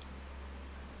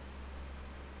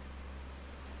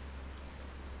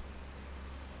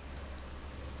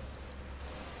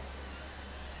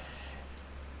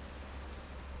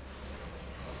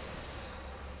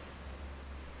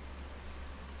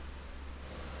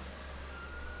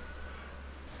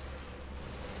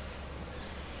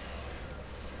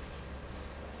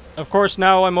 Of course,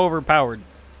 now I'm overpowered.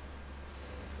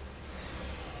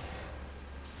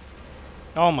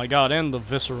 Oh my god, and the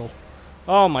visceral.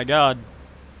 Oh my god.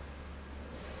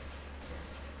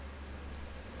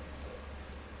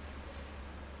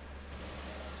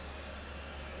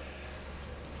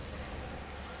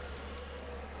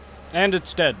 And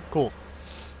it's dead. Cool.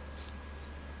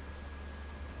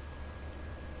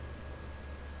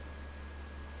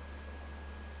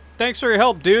 Thanks for your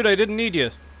help, dude. I didn't need you.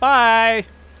 Bye!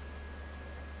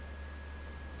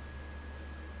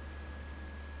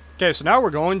 Okay, so now we're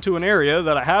going to an area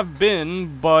that I have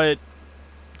been, but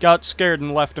got scared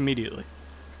and left immediately.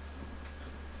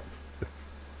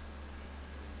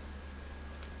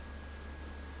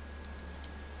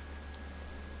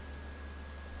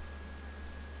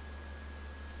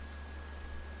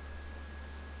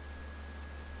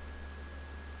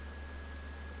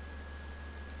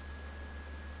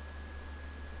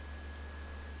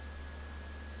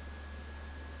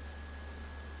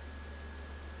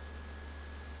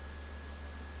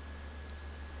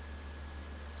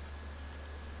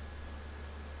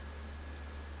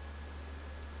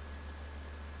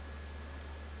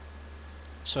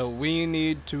 So we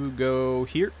need to go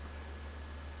here.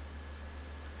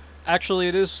 Actually,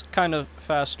 it is kind of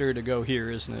faster to go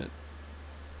here, isn't it?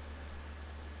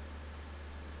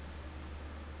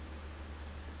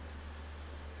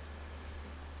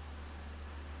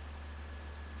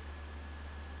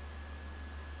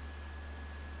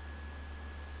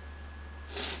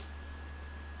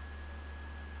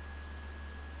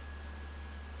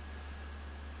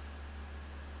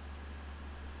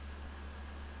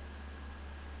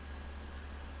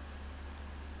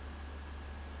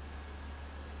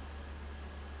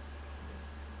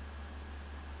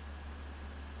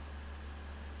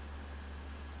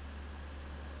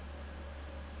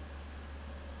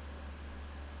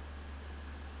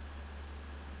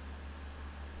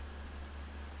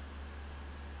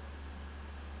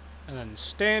 And then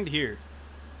stand here.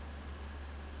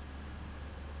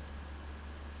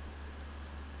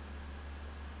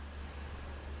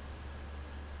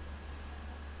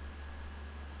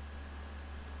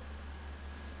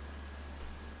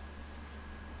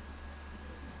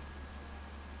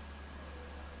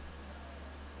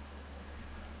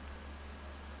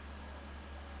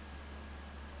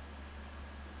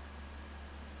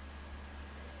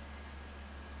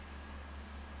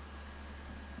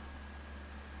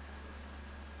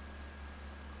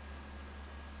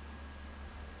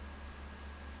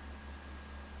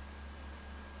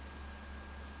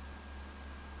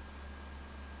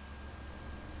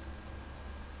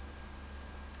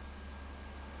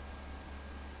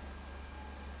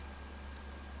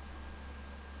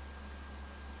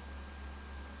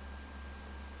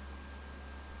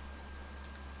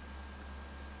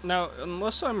 Now,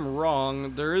 unless I'm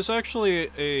wrong, there is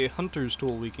actually a hunter's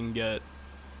tool we can get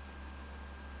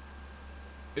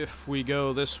if we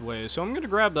go this way. So I'm gonna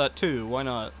grab that too, why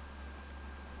not?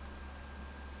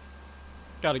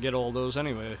 Gotta get all those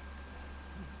anyway.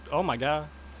 Oh my god.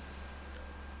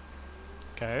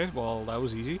 Okay, well, that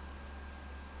was easy.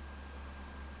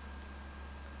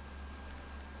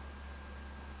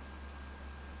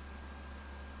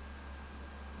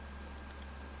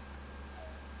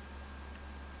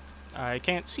 I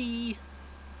can't see.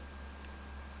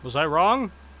 Was I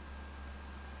wrong?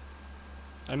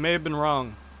 I may have been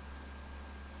wrong.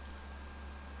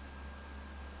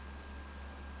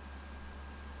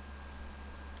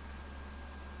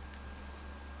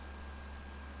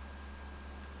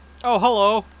 Oh,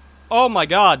 hello. Oh my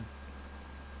god.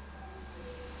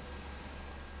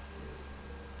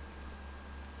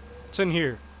 It's in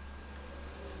here.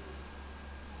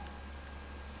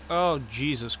 Oh,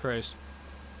 Jesus Christ.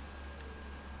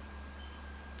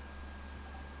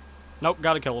 Nope,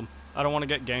 gotta kill him. I don't want to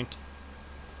get ganked.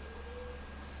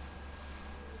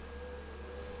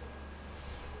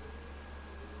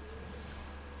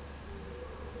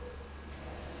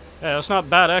 Yeah, that's not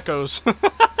bad echoes.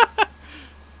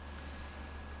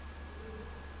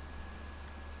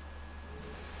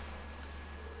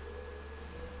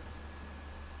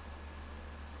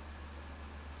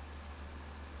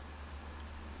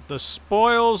 The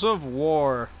spoils of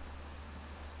war.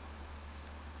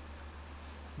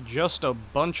 Just a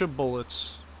bunch of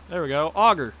bullets. There we go.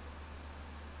 Auger.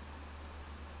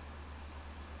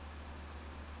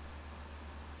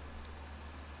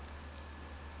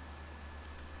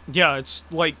 Yeah, it's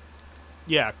like...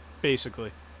 Yeah,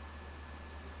 basically.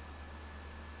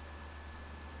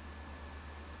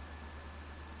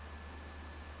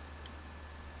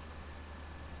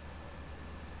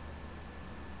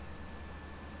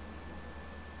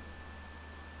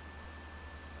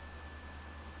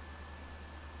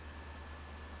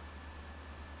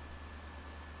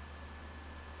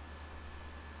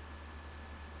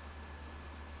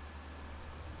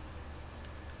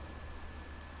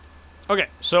 Okay,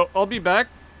 so I'll be back.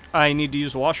 I need to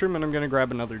use the washroom, and I'm gonna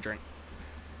grab another drink.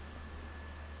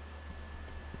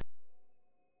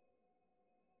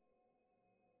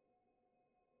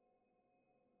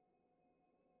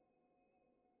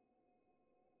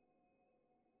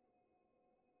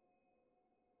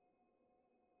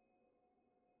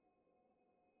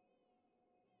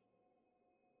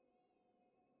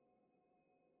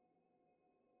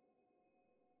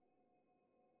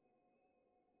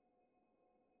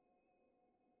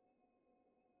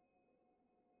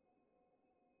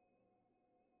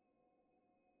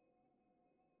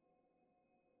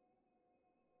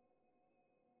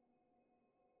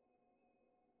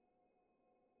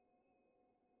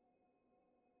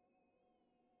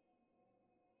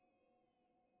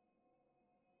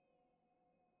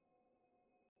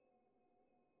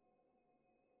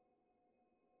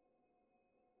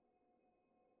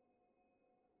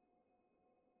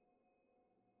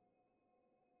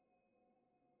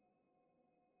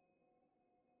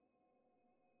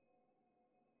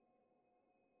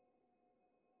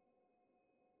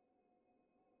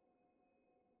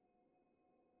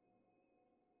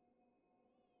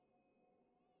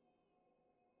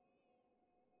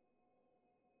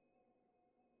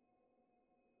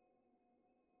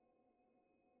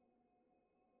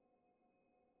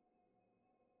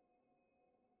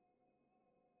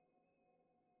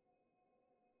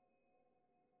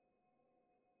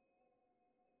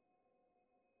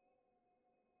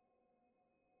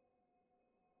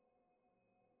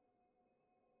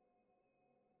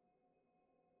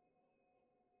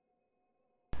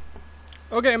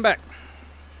 Okay, I'm back.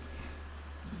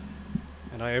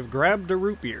 And I have grabbed a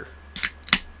root beer.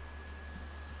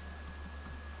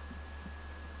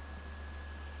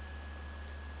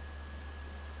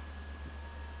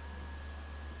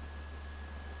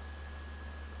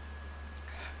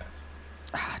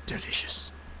 Ah,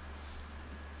 delicious.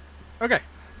 Okay.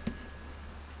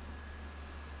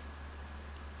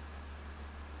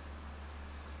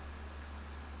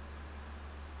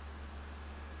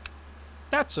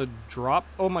 That's a drop.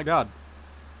 Oh my god.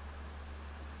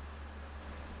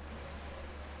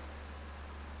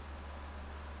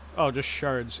 Oh, just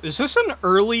shards. Is this an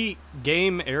early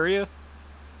game area?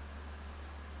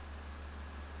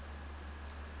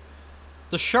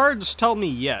 The shards tell me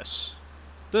yes.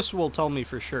 This will tell me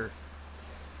for sure.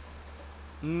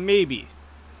 Maybe.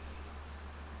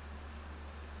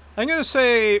 I'm gonna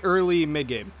say early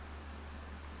mid-game.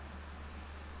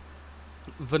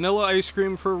 Vanilla ice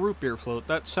cream for a root beer float.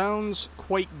 That sounds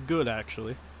quite good,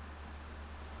 actually.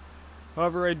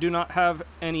 However, I do not have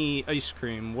any ice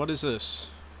cream. What is this?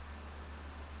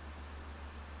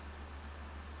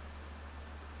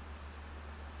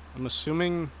 I'm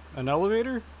assuming an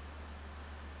elevator?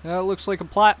 That looks like a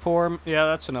platform. Yeah,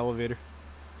 that's an elevator.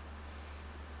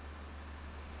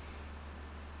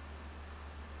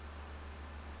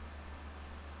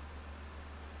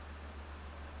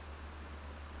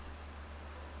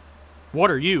 What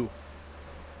are you?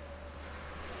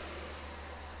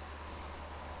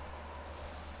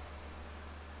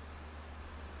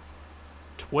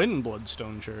 Twin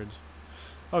bloodstone shards.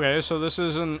 Okay, so this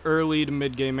is an early to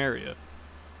mid-game area.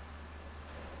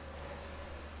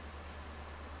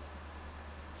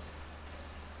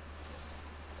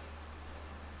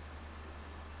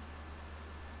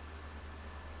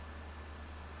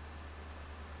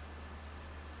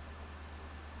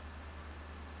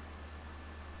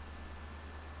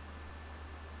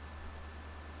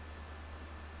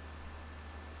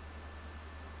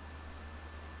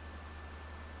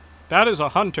 That is a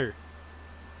hunter.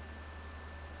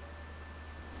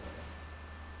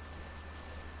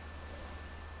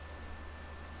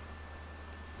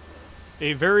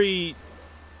 A very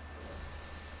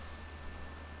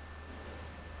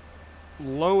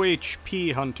low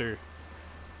HP hunter.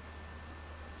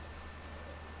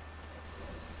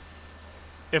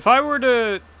 If I were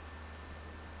to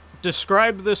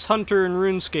describe this hunter in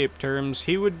RuneScape terms,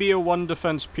 he would be a 1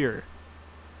 defense pure.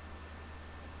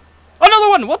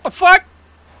 gun! What the fuck?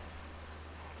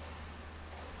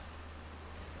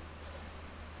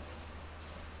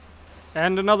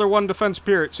 And another one defense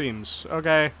pier, it seems.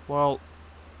 Okay, well...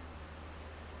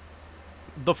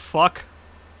 The fuck?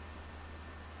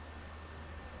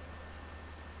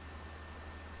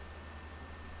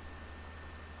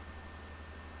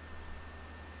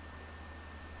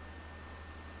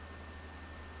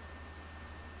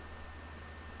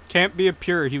 Can't be a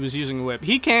pure, he was using a whip.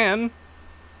 He can!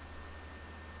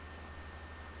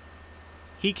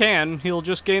 He can, he'll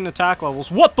just gain attack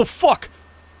levels. What the fuck?!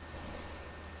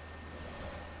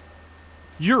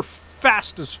 You're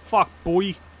fast as fuck,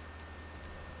 boy!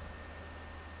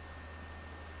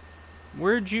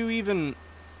 Where'd you even...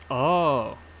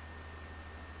 Oh.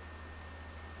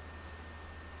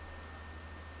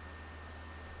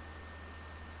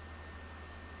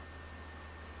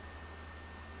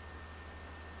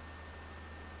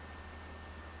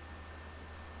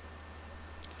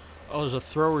 Oh, there's a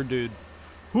thrower dude.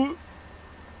 Who?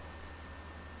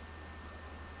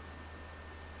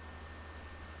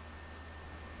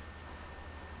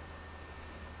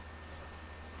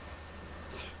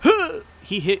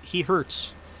 He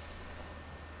hurts.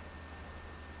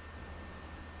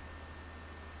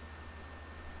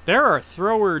 There are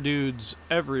thrower dudes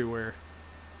everywhere.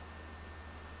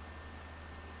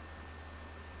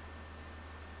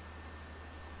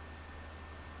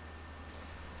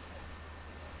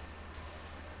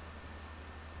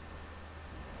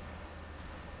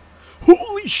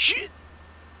 Holy shit!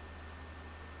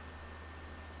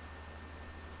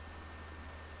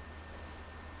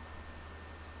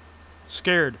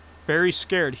 Scared. Very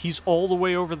scared. He's all the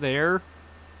way over there.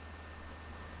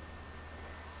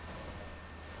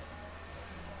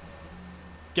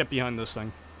 Get behind this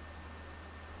thing.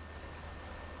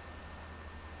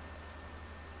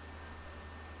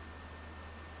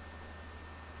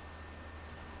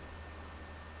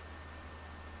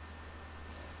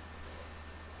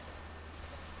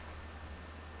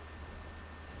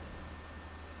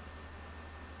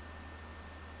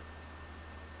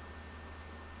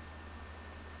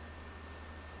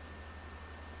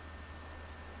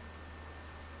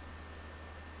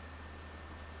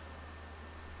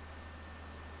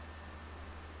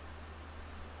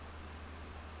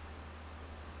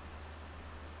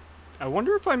 I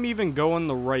wonder if I'm even going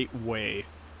the right way.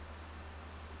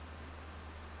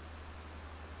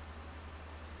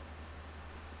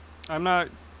 I'm not...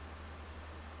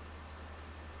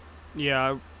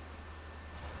 Yeah.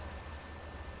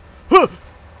 Huh!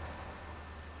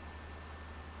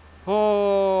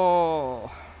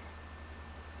 Oh.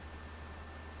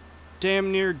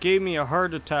 Damn near gave me a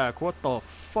heart attack. What the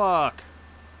fuck?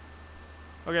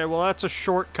 Okay, well that's a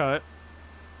shortcut.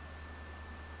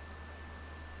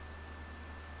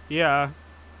 Yeah.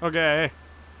 Okay.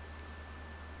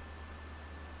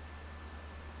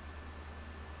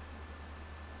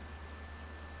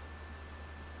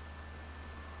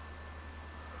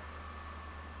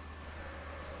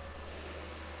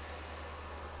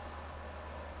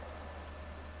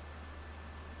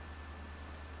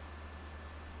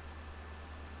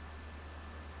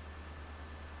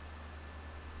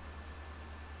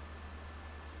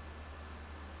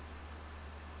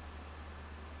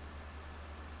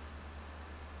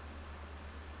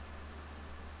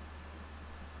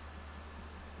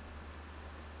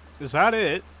 Is that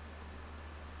it?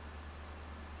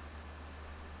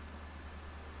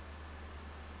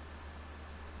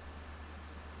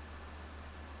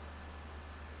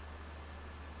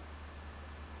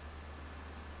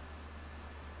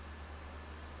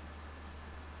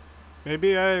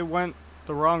 Maybe I went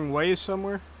the wrong way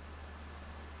somewhere?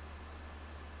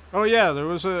 Oh yeah, there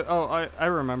was a... Oh, I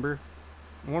remember.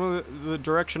 One of the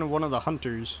direction of one of the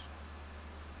hunters.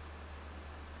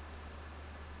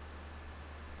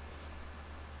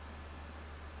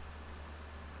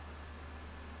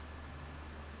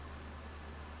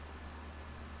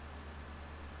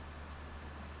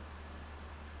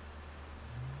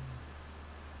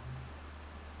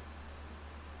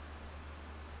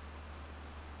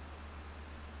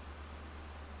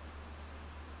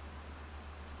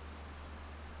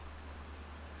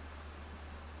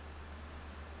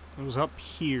 It was up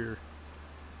here.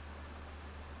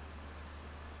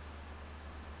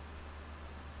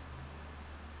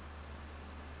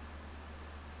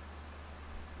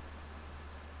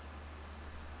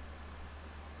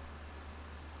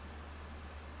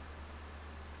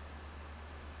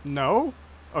 No?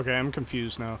 Okay, I'm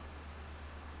confused now.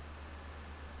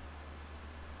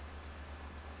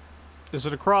 Is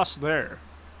it across there?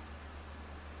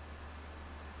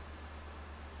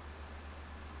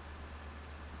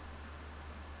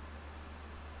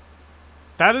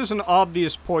 That is an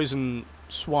obvious poison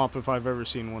swamp if I've ever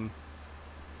seen one.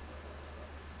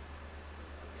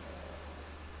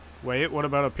 Wait, what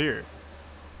about up here?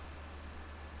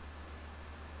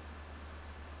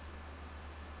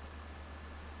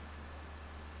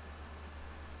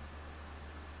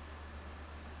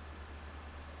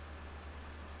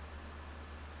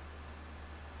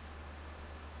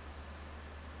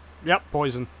 Yep,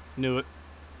 poison. Knew it.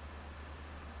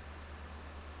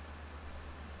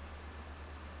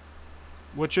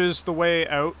 Which is the way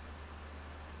out?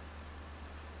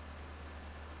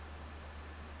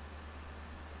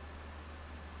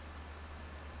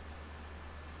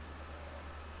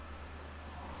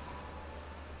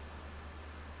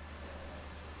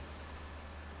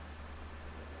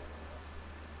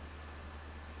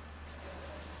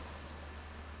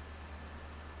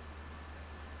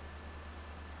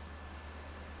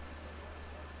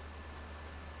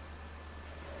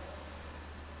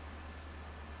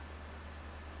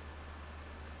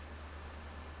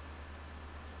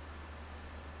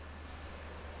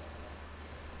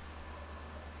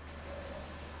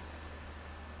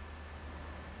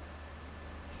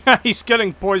 He's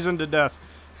getting poisoned to death.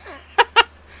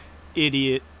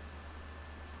 Idiot.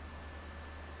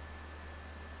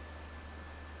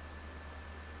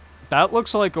 That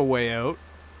looks like a way out.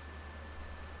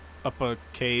 Up a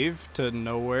cave to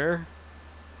nowhere.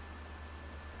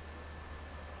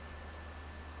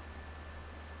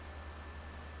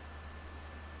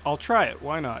 I'll try it,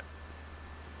 why not?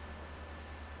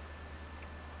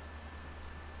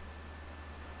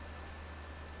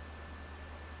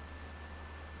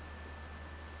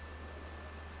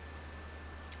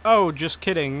 Oh, just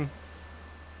kidding.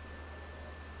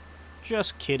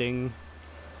 Just kidding.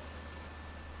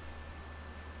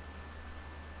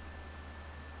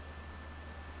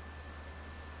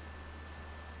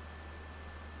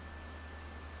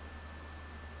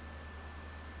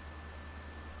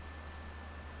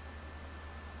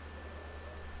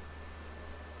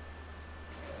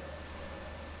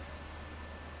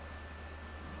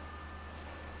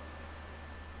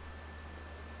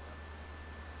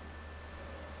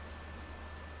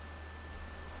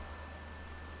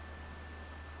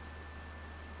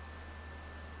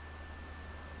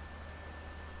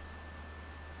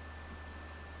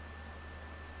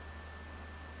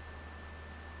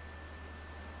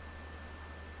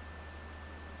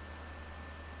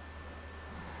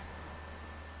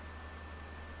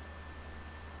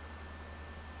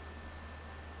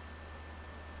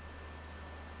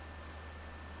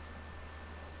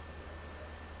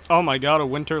 Oh my god, a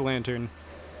winter lantern.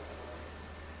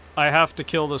 I have to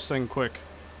kill this thing quick.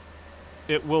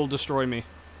 It will destroy me.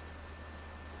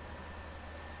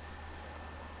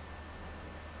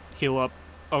 Heal up.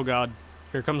 Oh god.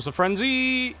 Here comes the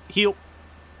frenzy! Heal!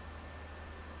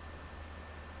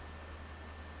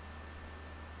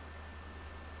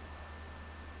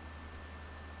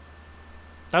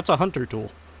 That's a hunter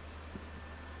tool.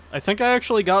 I think I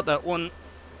actually got that one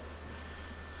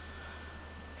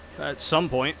at some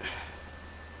point.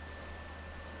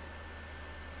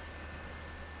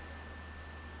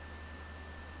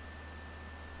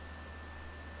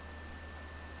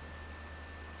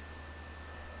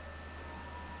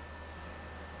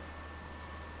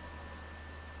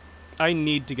 I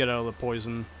need to get out of the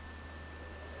poison.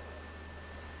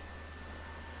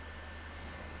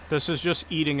 This is just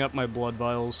eating up my blood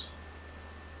vials.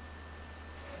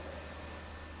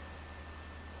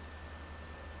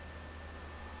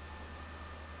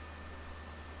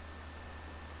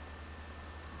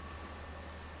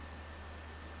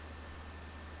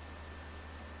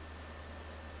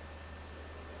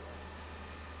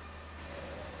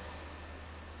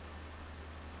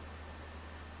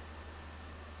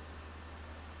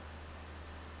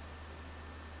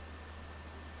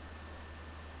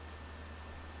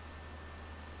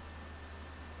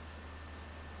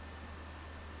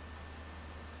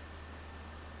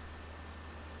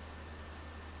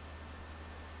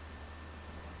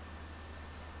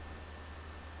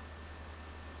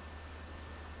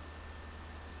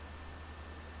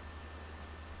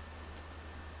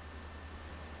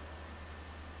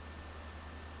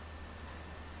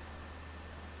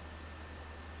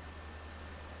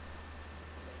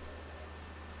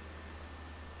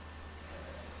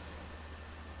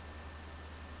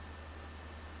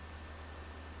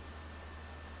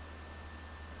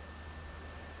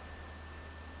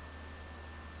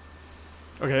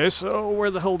 Okay, so where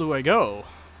the hell do I go?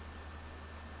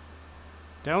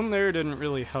 Down there didn't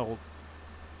really help.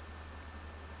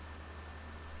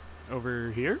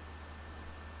 Over here?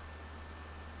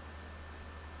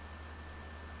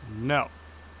 No.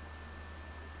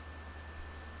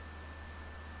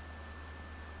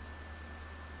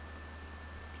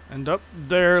 And up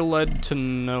there led to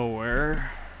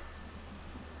nowhere.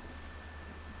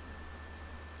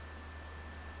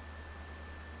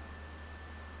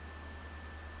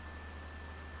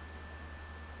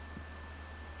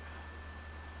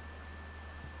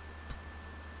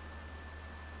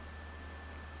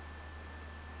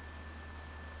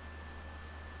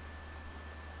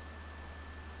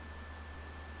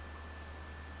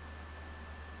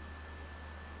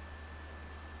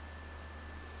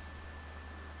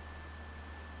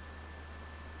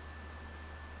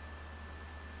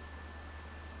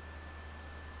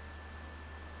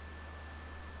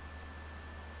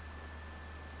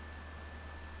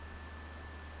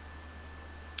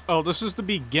 Oh, this is the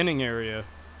beginning area.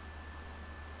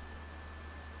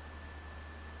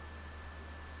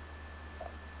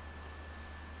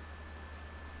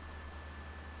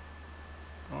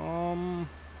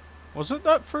 Was it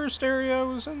that first area I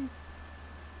was in?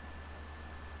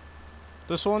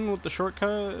 This one with the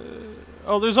shortcut?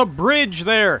 Oh, there's a bridge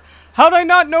there! How'd I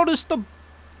not notice the...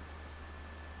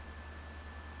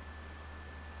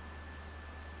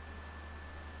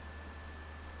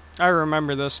 I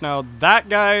remember this now. That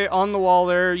guy on the wall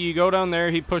there, you go down there,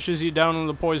 he pushes you down in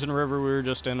the poison river we were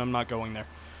just in. I'm not going there.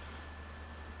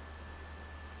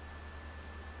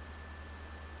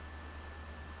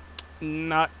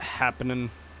 Not happening.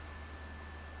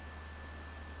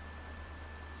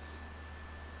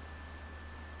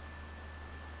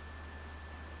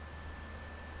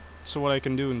 So what I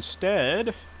can do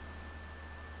instead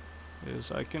is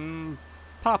I can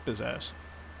pop his ass.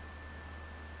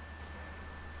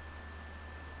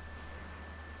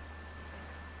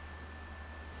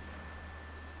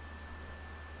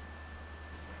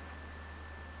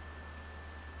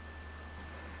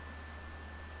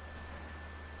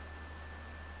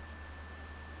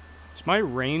 Is my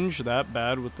range that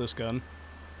bad with this gun?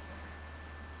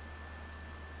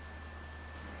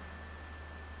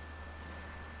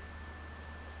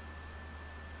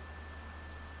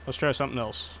 Let's try something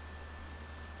else.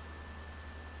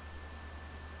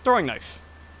 Throwing knife.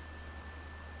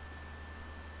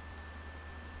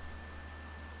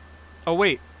 Oh,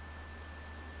 wait.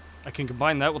 I can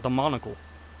combine that with the monocle.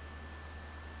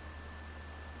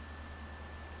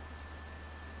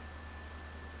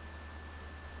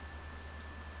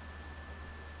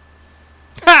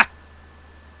 Ha!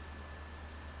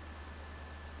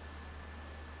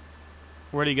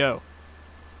 Where'd he go?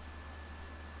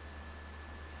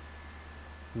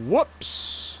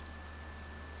 Whoops!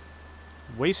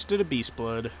 Wasted a beast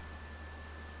blood.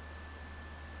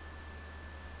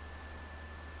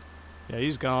 Yeah,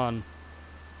 he's gone.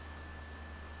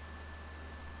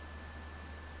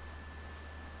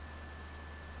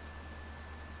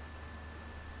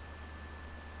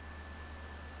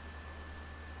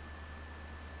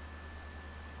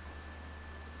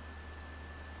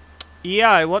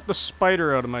 Yeah, I let the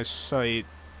spider out of my sight.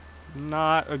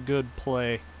 Not a good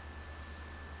play.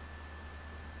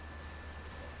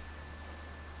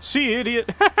 See, idiot!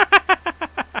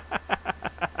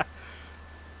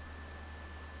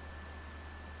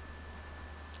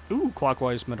 Ooh,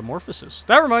 clockwise metamorphosis.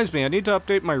 That reminds me, I need to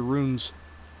update my runes.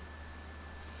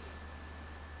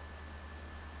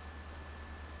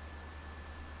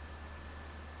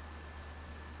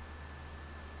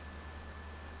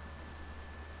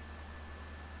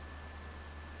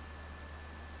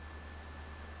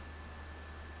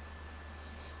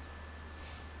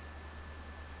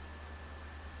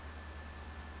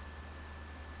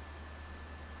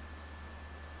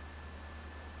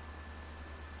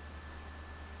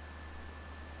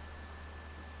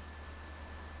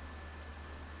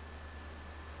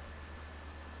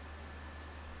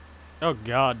 Oh,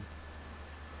 God.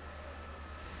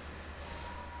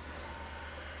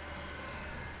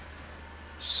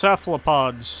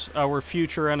 Cephalopods, our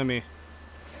future enemy.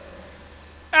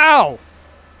 Ow!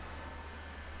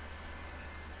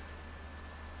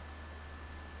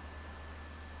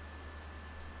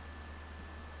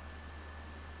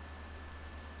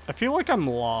 I feel like I'm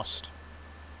lost.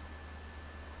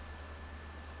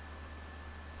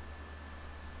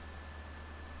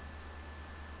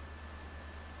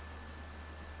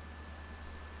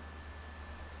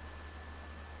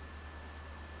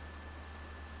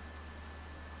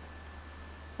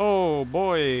 Oh,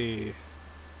 boy.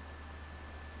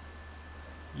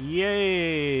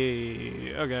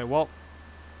 Yay. Okay, well,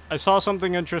 I saw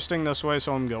something interesting this way,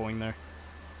 so I'm going there.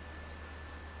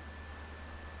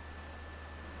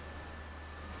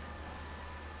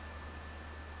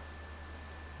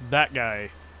 That guy.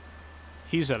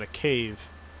 He's at a cave.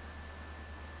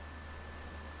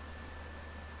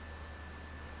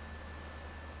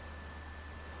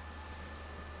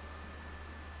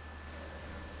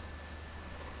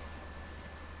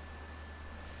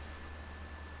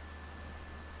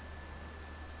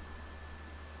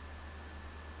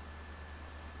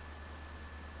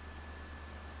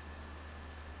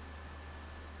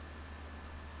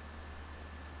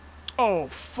 Oh,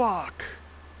 fuck.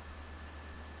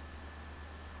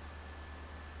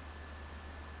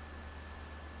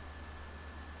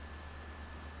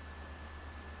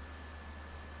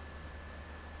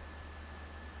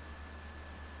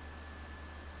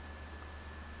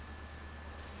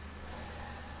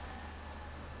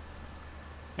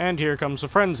 And here comes the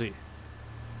frenzy.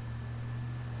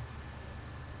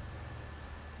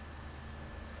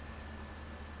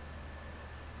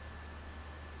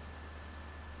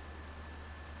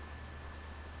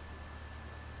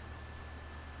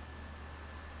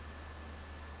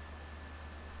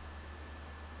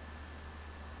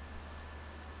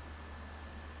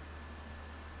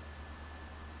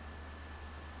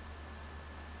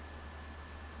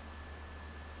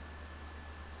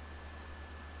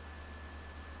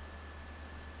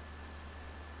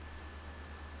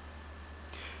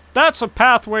 That's a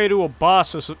pathway to a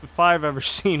boss if I've ever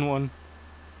seen one.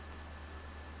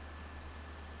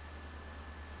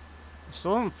 I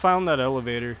still haven't found that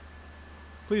elevator.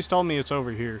 Please tell me it's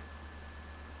over here.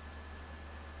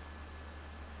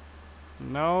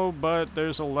 No, but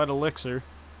there's a lead elixir.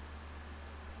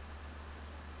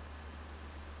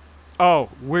 Oh,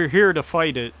 we're here to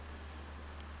fight it.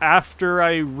 After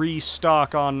I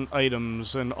restock on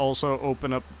items and also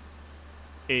open up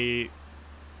a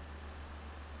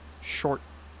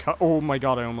shortcut. Oh my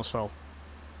god, I almost fell.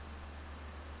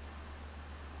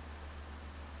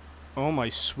 Oh my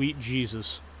sweet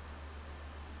Jesus.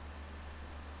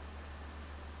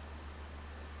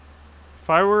 If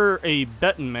I were a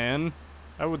betting man,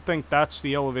 I would think that's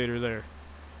the elevator there.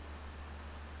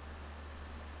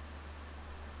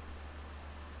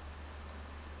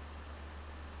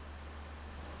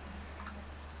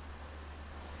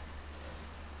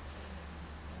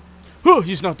 Oh,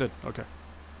 he's not dead. Okay.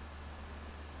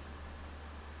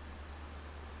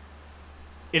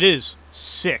 It is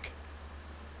sick.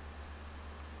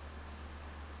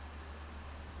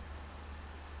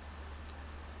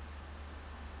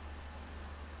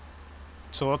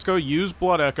 So let's go use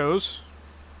Blood Echoes,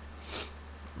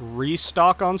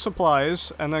 restock on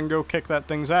supplies, and then go kick that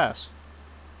thing's ass.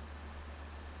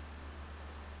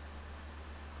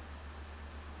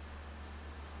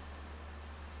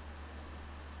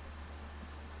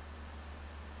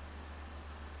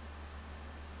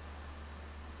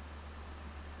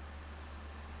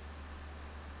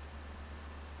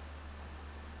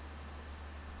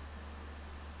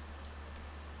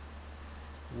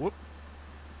 Whoop.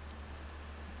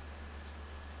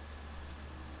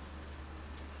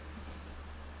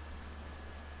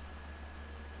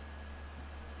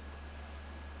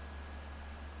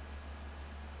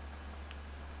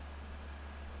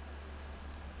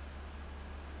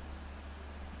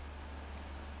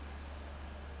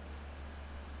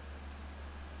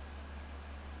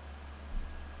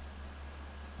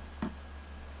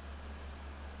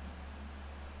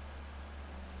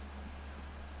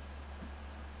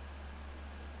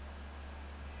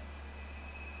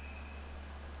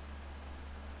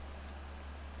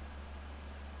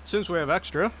 Since we have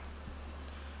extra,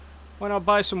 why not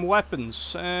buy some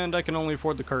weapons? And I can only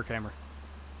afford the Kirk hammer.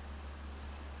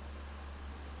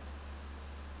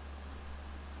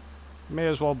 May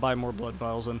as well buy more blood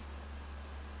vials then.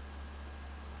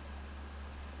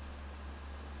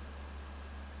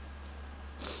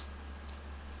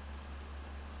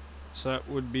 So that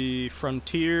would be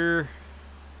Frontier.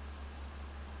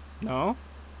 No.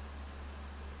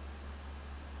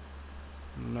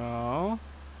 No.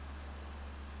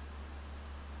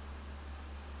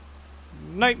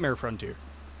 Nightmare Frontier.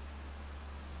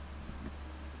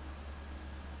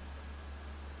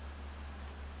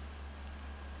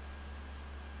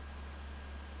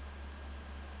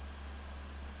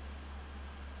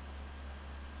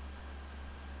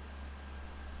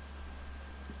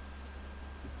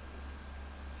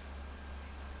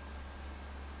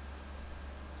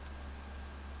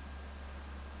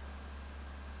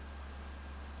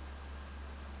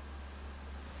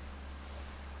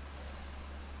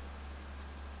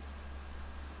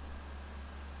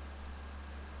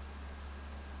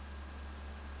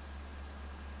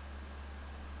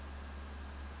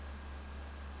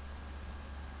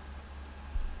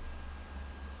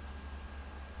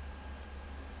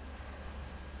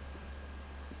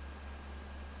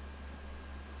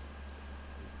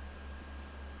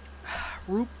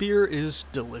 Root beer is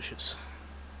delicious.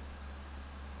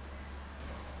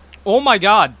 Oh my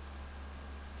god!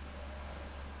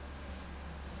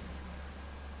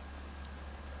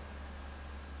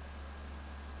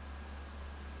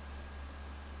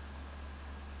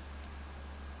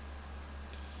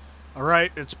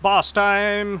 Alright, it's boss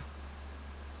time.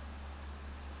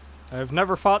 I've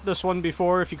never fought this one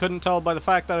before, if you couldn't tell by the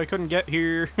fact that I couldn't get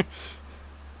here.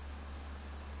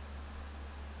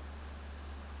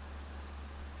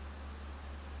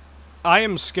 I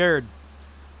am scared.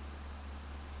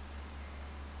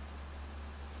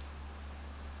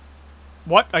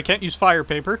 What? I can't use fire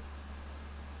paper?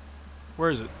 Where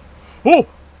is it? Oh!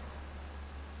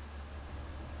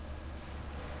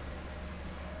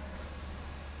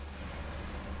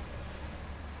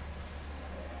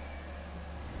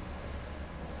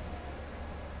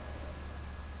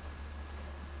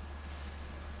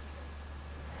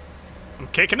 I'm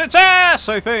kicking its ass,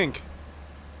 I think.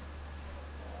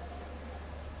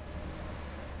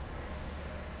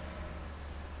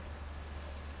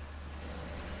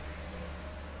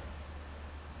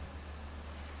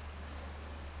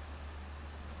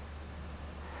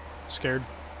 Scared.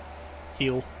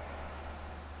 Heal.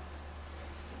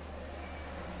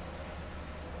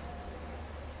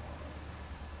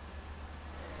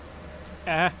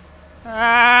 Ah.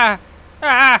 Ah.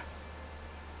 Ah.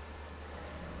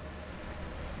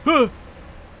 Huh.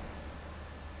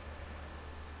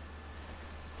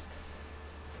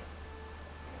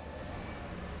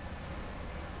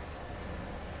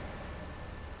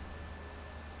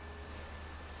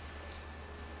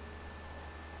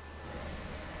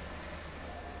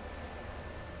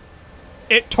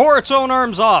 It tore its own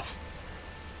arms off.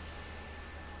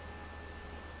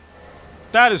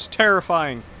 That is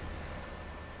terrifying.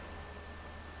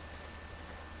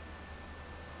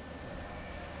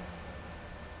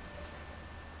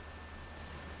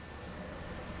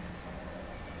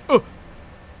 Ugh.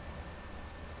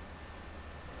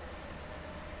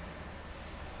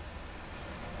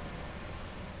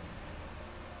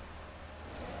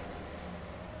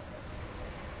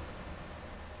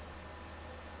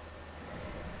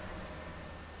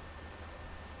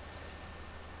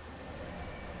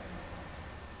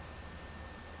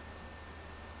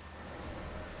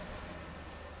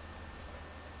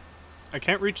 I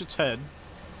can't reach its head.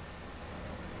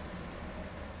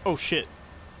 Oh shit.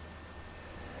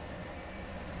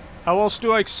 How else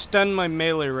do I extend my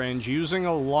melee range? Using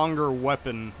a longer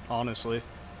weapon, honestly.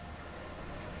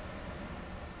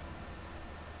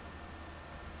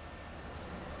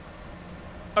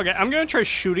 Okay, I'm gonna try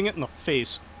shooting it in the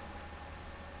face.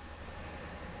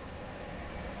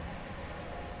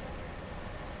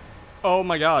 Oh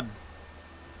my god.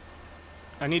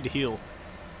 I need to heal.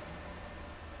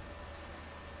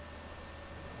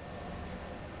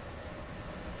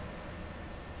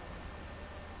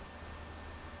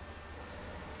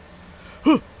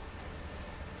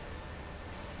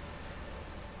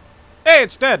 Hey,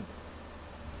 it's dead!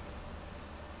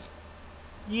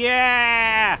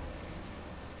 Yeah!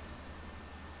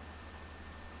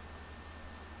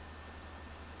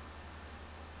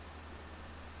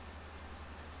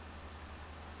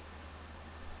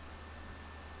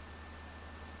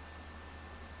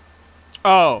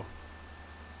 Oh.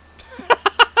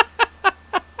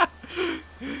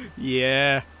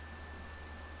 Yeah.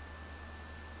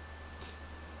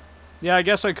 Yeah, I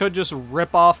guess I could just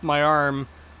rip off my arm,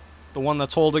 the one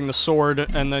that's holding the sword,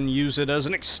 and then use it as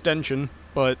an extension,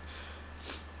 but...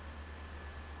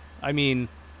 I mean,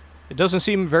 it doesn't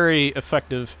seem very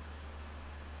effective,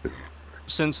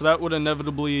 since that would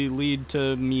inevitably lead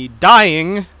to me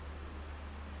dying.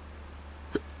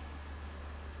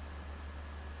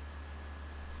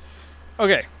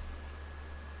 Okay.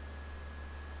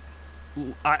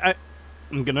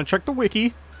 I'm gonna check the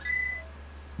wiki,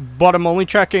 but I'm only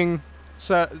checking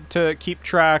to keep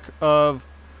track of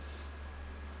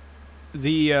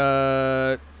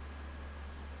the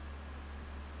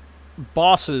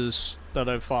bosses that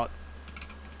I've fought.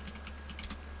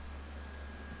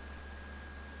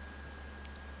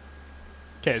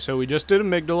 Okay, so we just did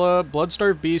Amygdala,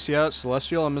 Bloodstarved Beast, yes,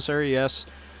 Celestial Emissary, yes,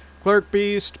 Clerk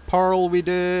Beast, Parl we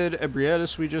did,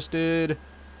 Ebrietis we just did,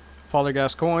 Father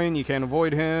Gascoigne, you can't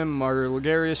avoid him, Martyr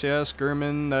Ligarius, yes,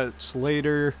 Gurman, that's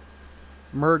later,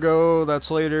 Murgo, that's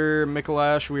later,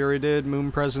 Mikolash, we already did,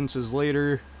 Moon Presence is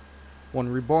later, One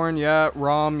Reborn, yeah,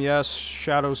 Rom, yes,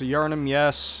 Shadows of Yharnam,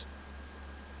 yes,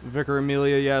 Vicar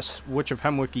Amelia, yes, Witch of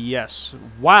Hemwick, yes.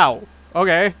 Wow!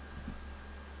 Okay.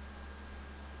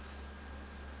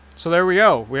 So there we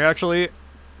go. We actually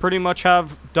pretty much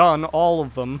have done all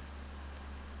of them.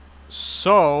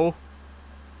 So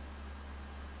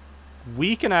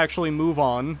we can actually move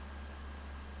on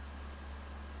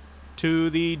to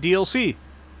the DLC,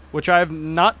 which I have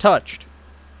not touched.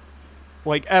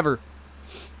 Like, ever.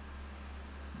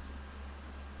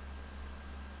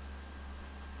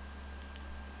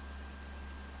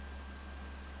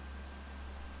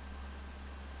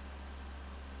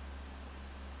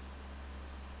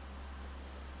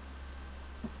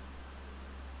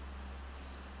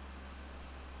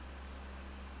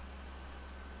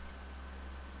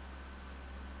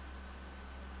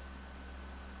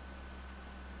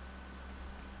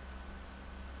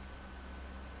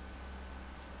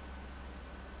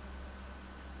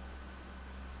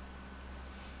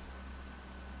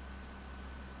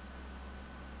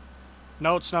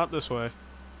 No, it's not this way.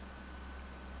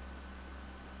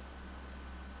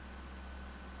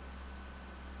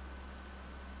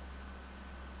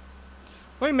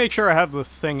 Let me make sure I have the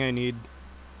thing I need.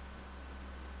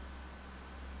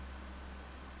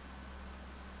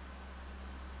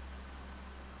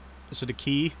 Is it a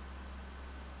key?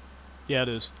 Yeah, it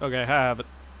is. Okay, I have it.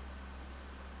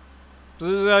 So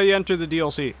this is how you enter the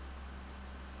DLC.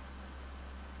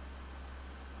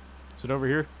 Is it over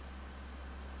here?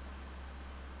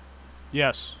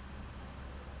 Yes.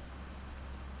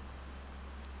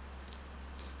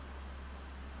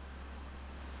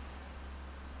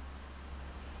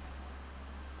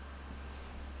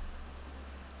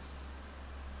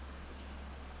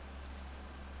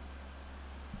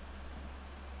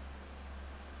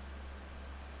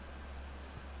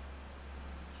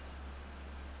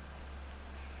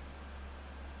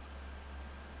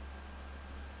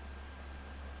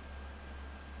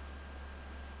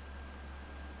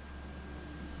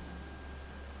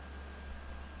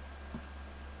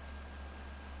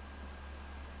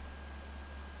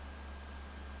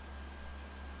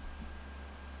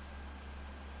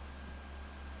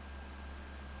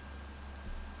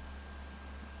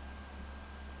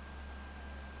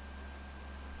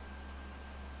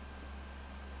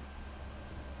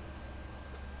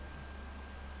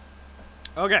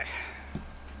 Okay.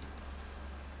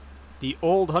 The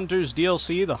Old Hunters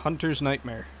DLC, The Hunter's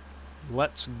Nightmare.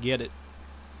 Let's get it.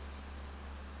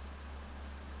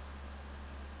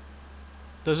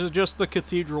 This is just the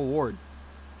Cathedral Ward.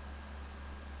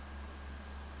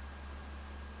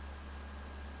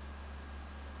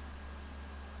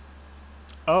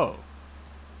 Oh.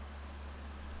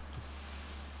 The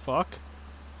fuck?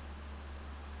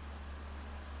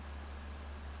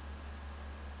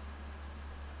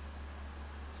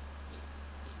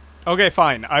 Okay,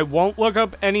 fine. I won't look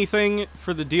up anything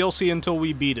for the DLC until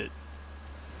we beat it.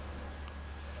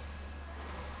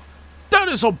 That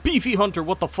is a beefy hunter,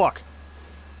 what the fuck?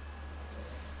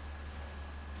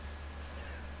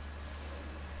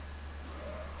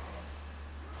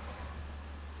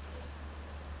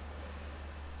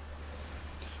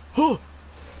 Huh!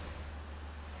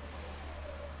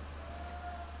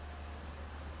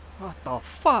 What the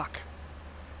fuck?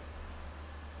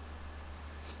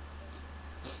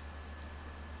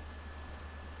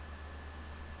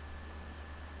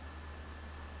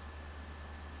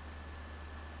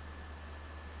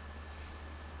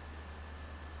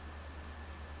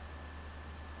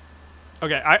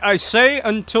 Okay, I say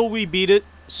until we beat it,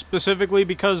 specifically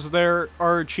because there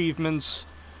are achievements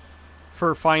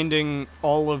for finding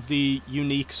all of the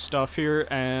unique stuff here,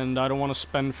 and I don't want to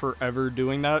spend forever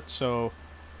doing that, so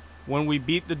when we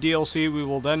beat the DLC, we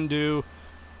will then do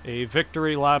a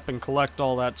victory lap and collect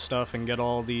all that stuff and get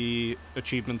all the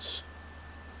achievements.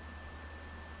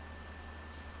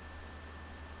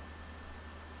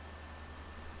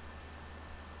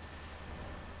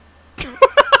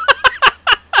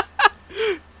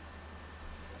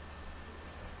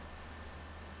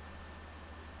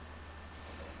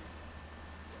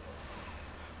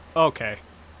 Okay.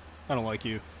 I don't like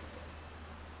you.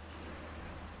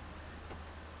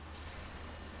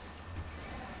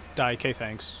 Die, okay,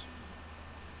 thanks.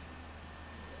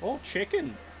 Oh,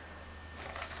 chicken.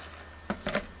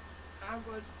 I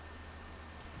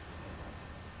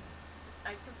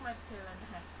took my pill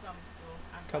and had some, so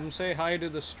I'm Come back. say hi to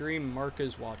the stream. Mark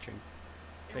is watching.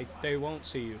 They won't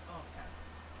see you. Okay.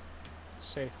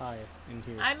 Say hi in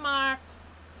here. Hi, Mark.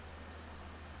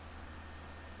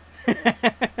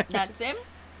 That's him?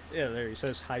 Yeah, there he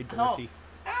says hi, Dorothy.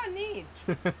 Ah, neat.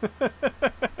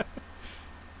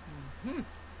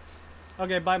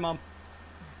 Okay, bye, Mom.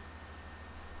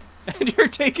 And you're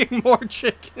taking more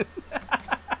chicken.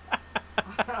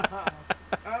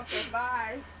 Okay,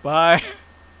 bye. Bye.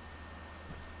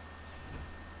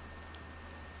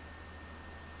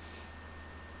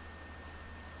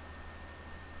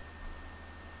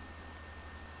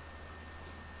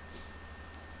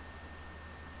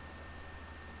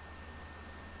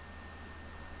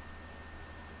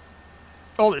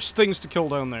 Oh, there's things to kill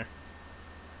down there.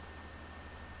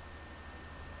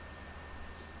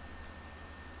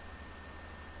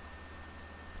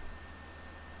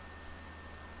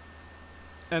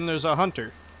 And there's a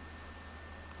hunter.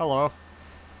 Hello.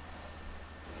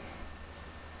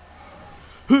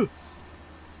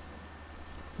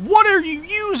 What are you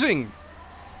using?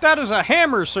 That is a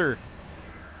hammer, sir.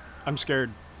 I'm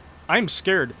scared. I'm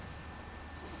scared.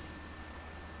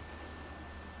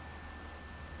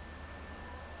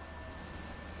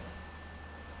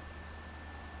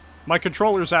 My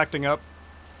controller's acting up.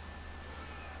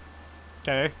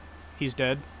 Okay. He's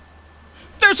dead.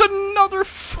 There's another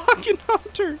fucking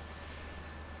hunter!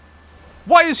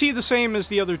 Why is he the same as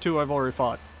the other two I've already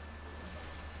fought?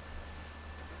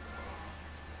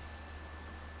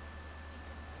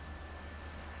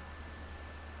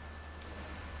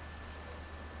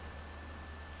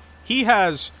 He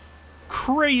has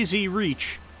crazy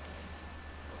reach.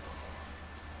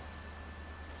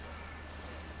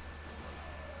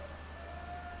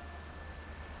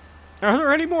 Are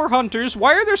there any more hunters?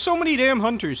 Why are there so many damn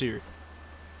hunters here?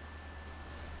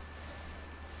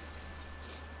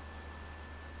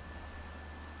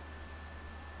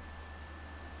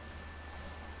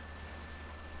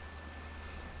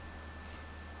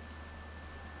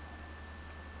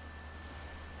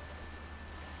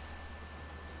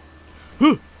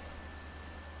 Huh!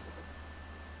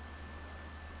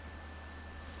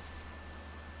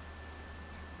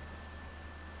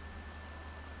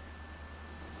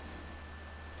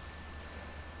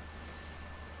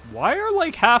 Why are,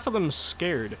 like, half of them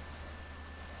scared?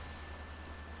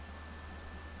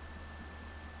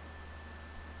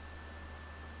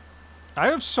 I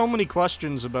have so many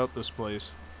questions about this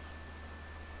place.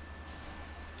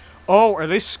 Oh, are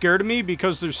they scared of me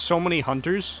because there's so many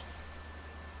hunters?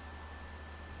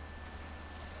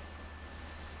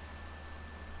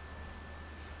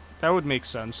 That would make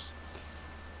sense.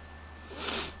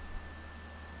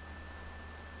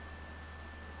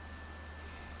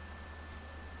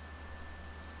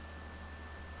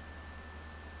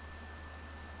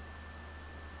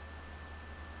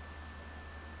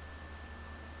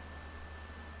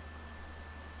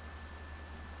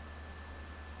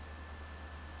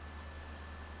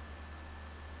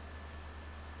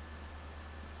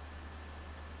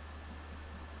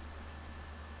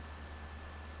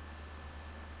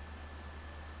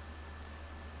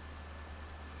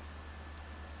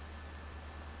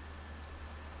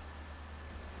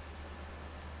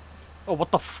 Oh,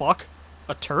 what the fuck?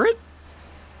 A turret?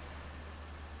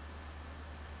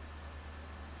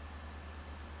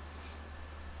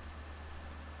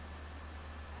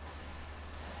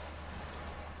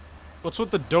 What's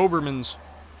with the Dobermans?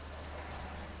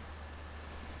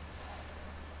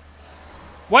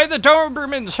 Why the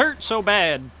Dobermans hurt so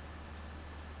bad?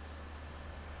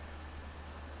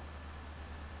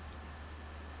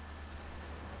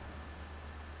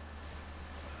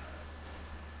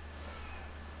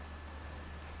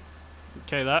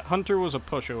 Okay, that hunter was a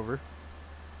pushover.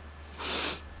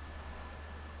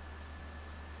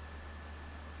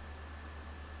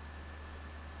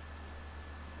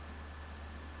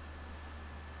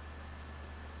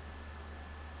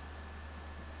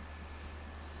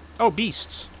 Oh,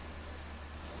 beasts.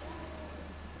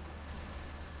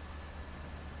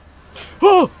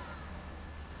 Oh!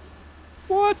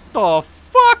 What the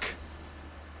fuck?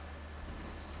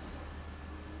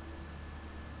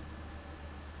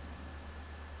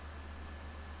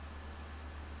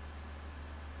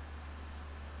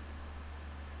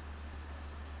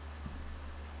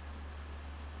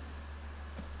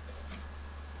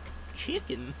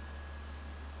 Chicken.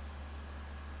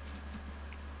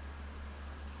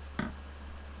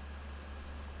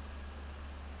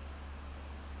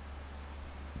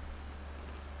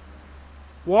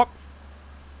 What?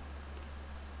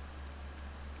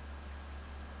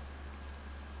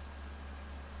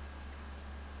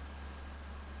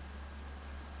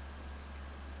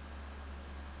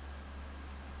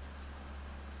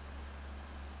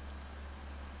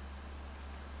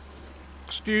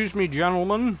 Excuse me,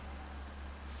 gentlemen.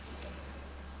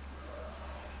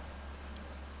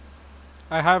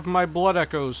 I have my blood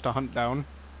echoes to hunt down.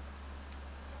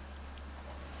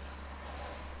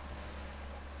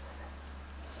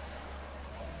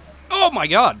 Oh my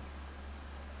god!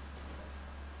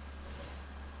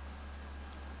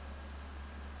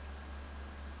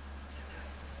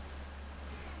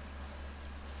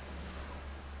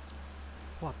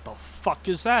 What the fuck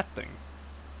is that thing?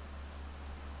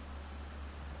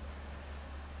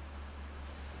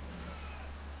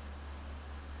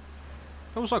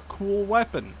 That was a cool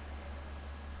weapon.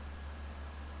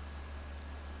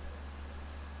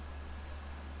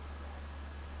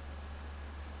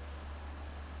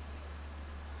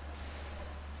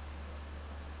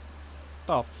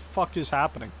 What the fuck is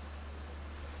happening?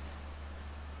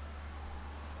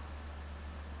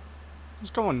 He's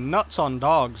going nuts on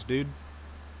dogs, dude.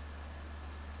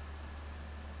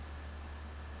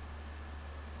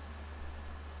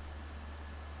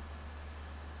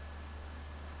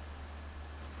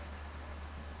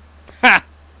 Ha!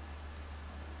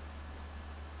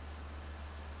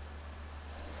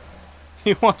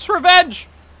 He wants revenge!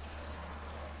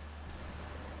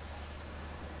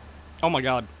 Oh my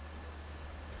god.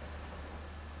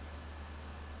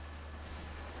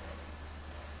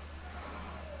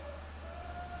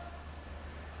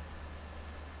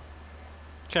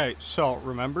 Okay, so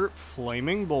remember,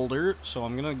 flaming boulder, so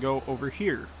I'm gonna go over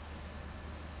here.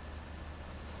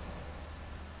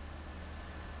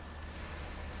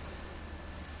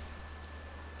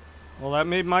 Well, that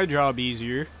made my job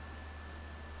easier.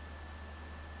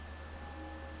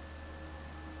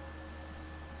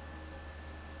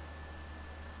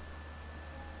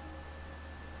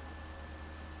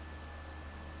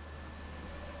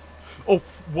 Oh,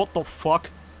 what the fuck?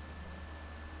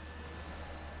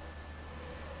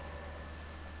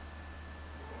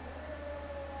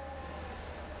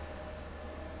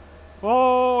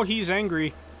 Oh, he's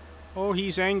angry. Oh,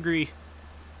 he's angry.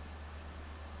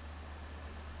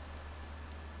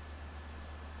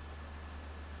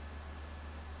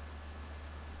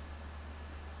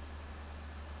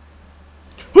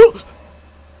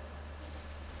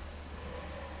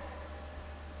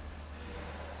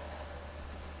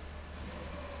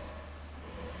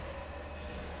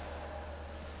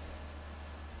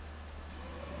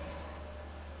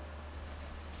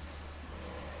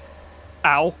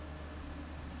 Ow.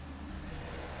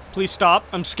 Please stop.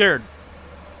 I'm scared.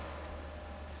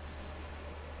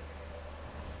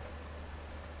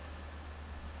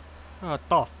 What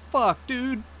the fuck,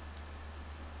 dude?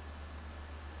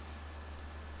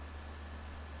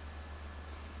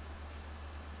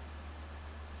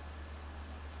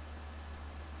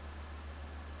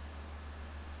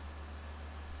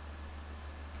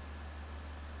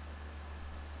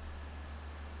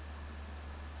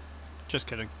 Just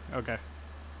kidding. Okay.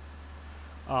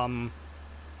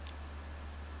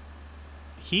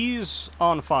 He's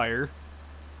on fire.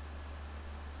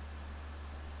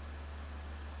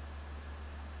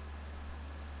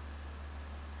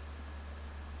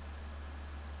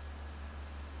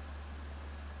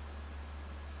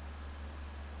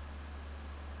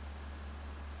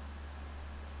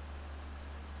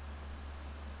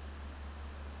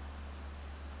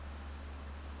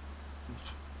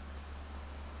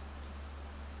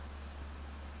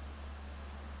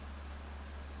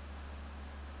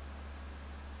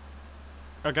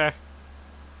 Okay.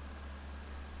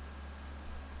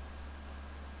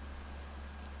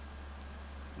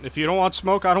 If you don't want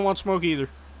smoke, I don't want smoke either.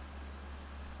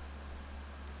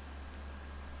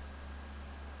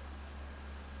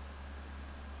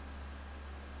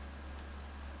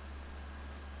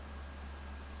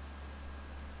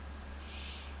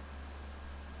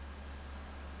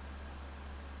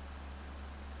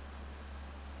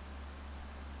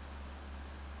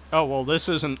 Oh, well, this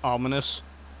isn't ominous.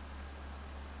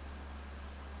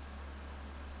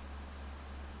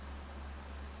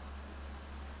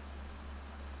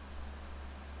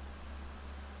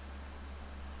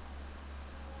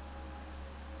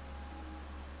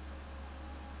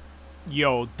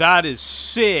 Yo, that is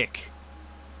sick.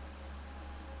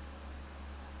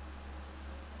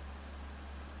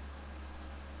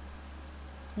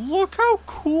 Look how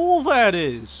cool that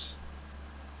is.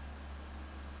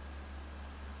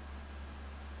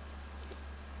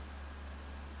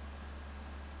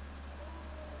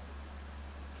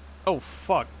 Oh,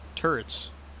 fuck. Turrets.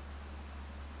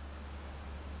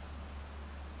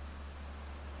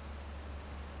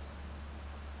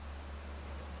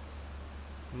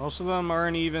 Most of them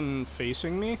aren't even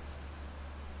facing me.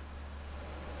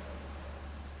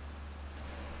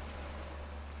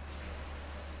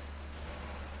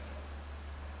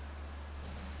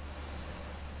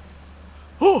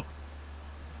 Oh!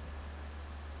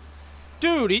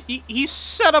 Dude, he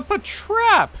set up a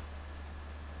trap!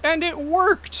 And it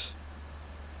worked!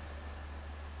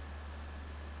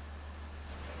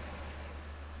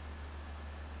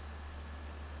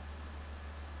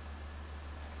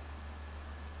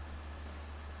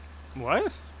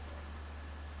 What?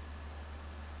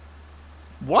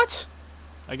 What?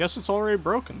 I guess it's already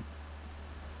broken.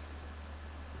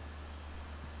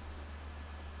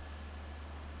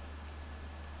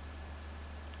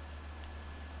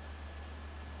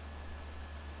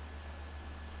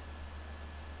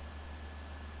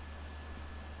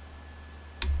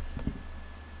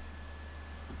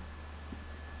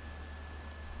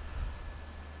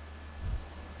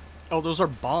 Oh, those are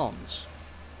bombs.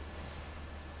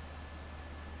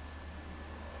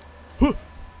 Huh.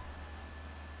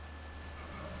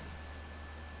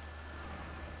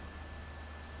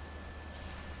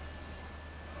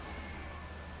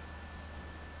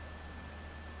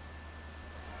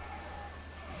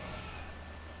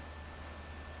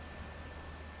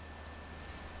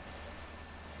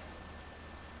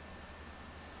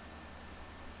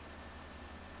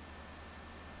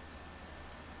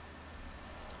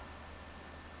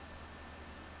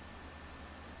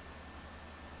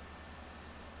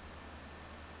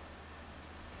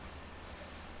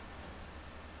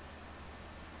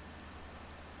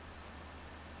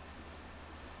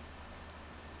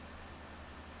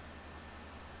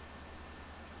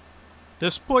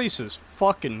 This place is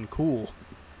fucking cool.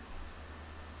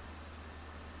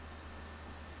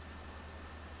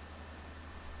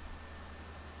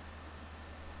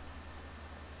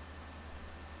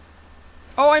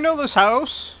 Oh, I know this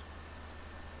house.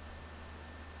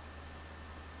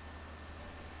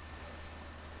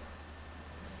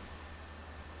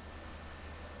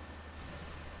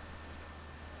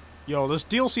 Yo, this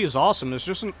DLC is awesome. It's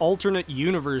just an alternate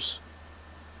universe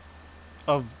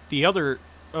of the other,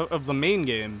 of the main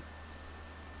game.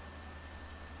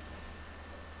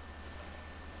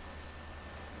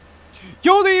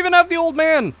 Yo, they even have the old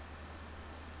man!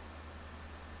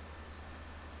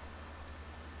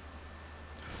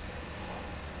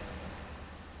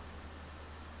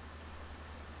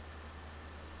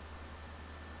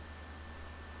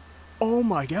 Oh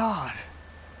my god.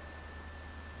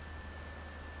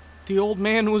 The old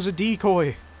man was a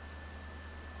decoy.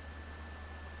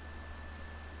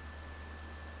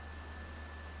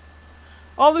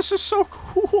 Oh, this is so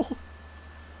cool.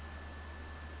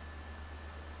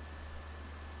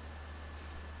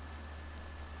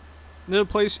 The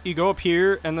place, you go up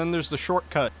here, and then there's the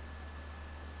shortcut.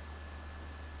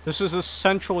 This is the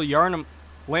central Yarnum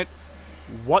land.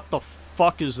 What the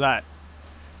fuck is that?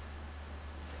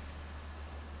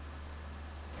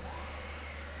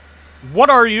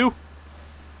 What are you?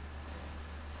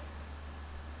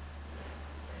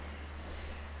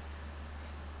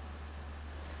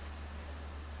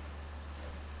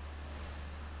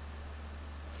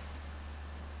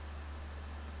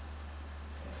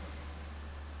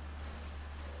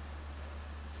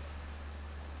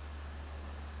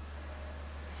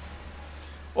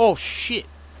 Oh shit.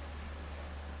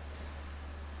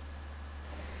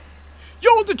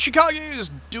 Yo, the Chikage is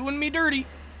doing me dirty.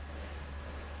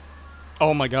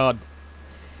 Oh my god.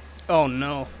 Oh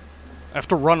no. I have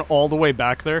to run all the way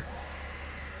back there?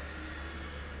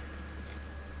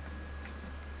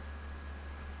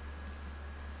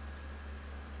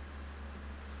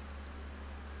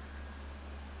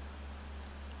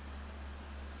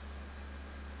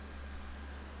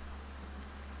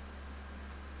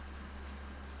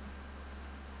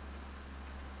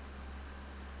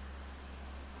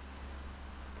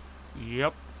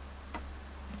 Yep.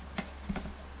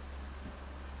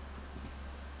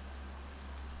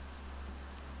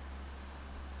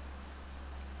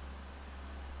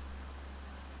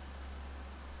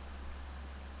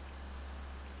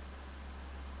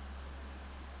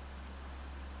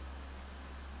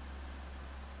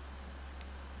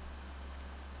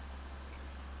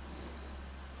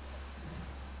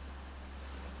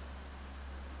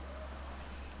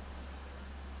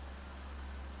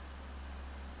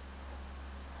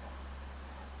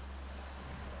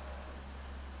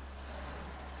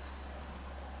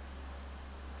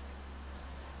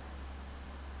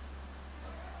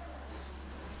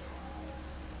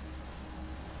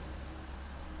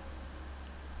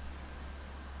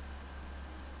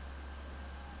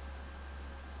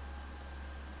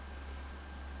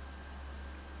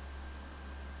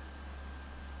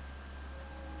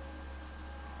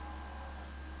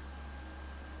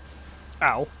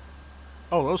 Ow.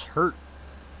 Oh, those hurt.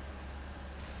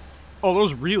 Oh,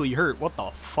 those really hurt. What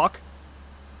the fuck?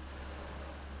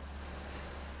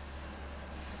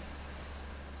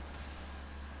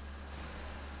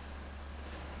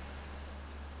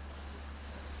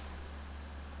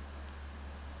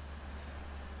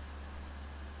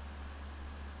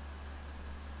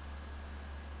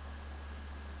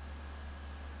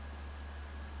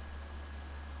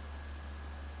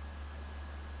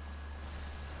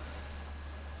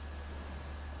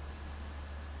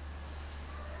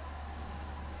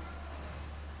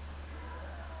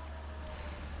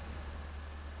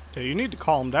 Okay, you need to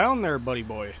calm down there, buddy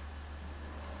boy.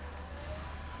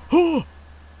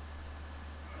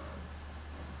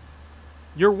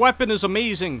 Your weapon is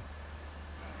amazing.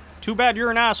 Too bad you're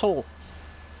an asshole.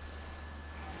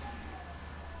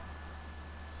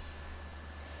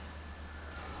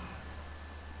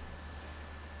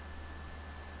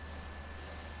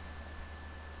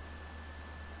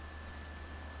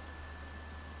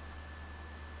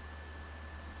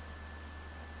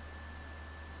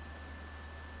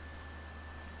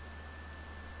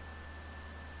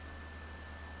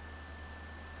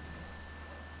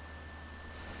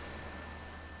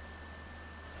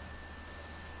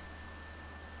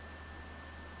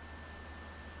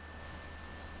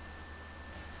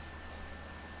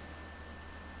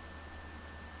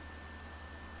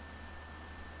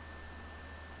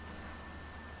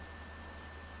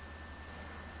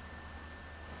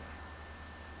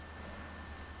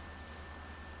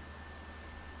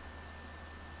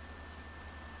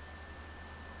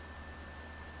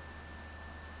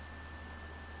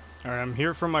 Alright, I'm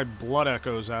here for my blood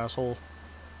echoes, asshole.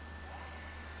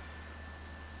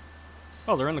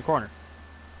 Oh, they're in the corner.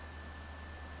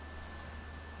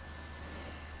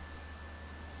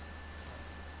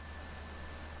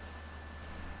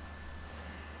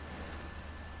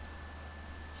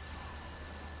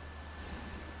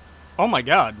 Oh my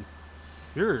god.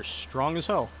 You're strong as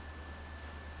hell.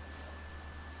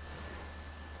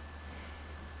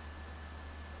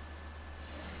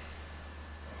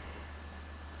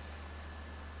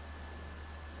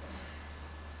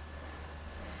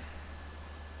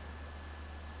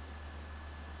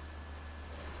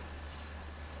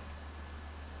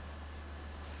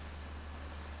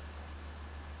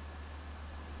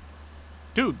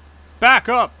 Dude, back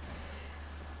up!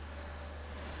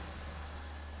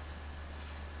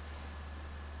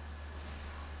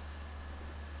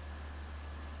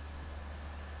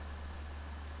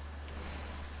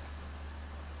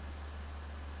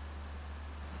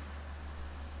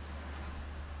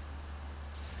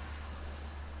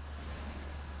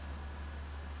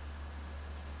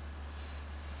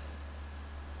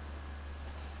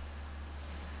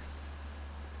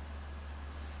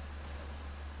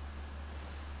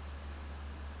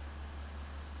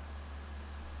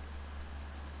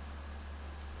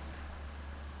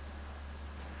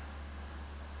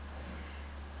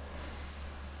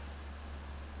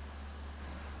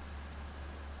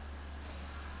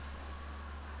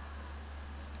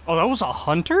 Oh, that was a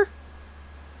hunter?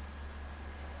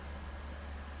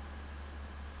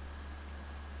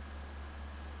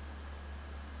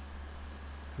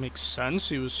 Makes sense,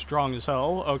 he was strong as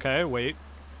hell. Okay, wait.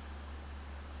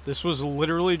 This was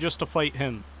literally just to fight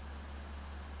him.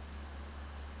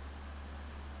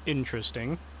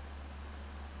 Interesting.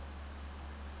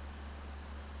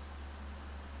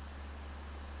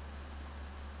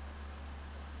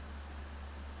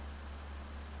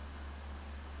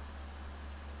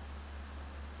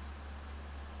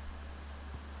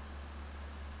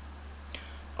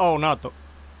 Oh, not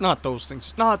those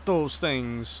things. Not those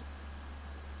things.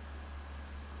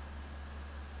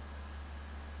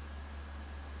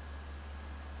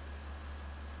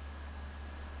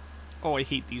 Oh, I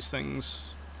hate these things.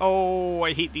 Oh,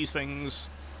 I hate these things.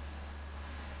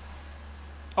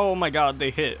 Oh my god, they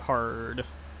hit hard.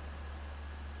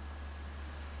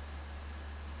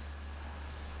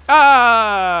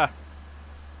 Ah!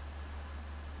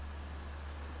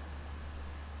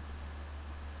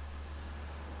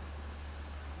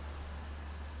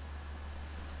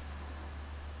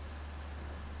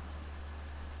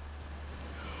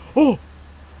 Oh!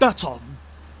 That's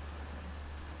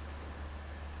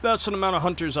an amount of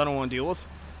hunters I don't want to deal with.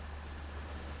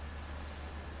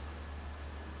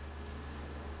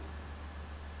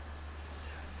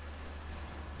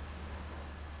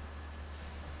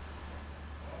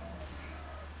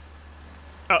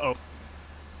 Uh-oh.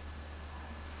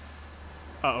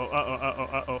 Uh-oh, uh-oh,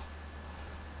 uh-oh, uh-oh.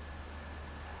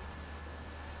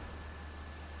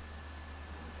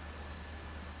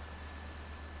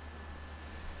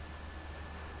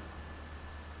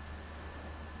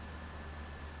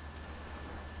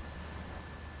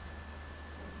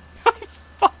 I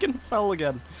fucking fell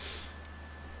again.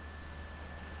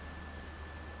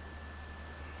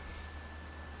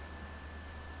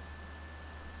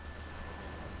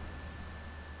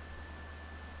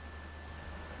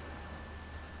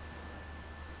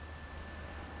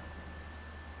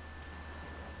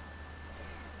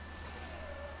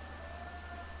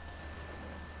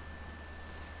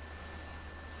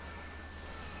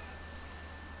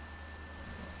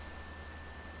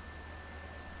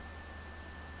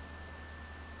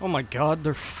 Oh my god,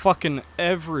 they're fucking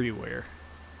everywhere.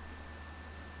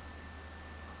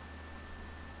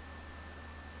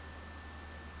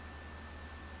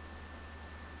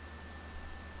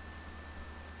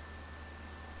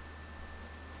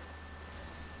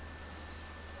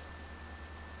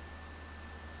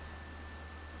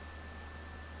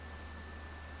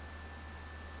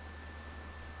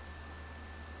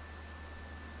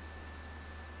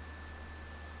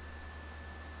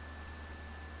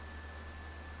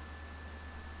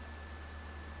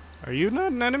 Are you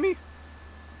not an enemy?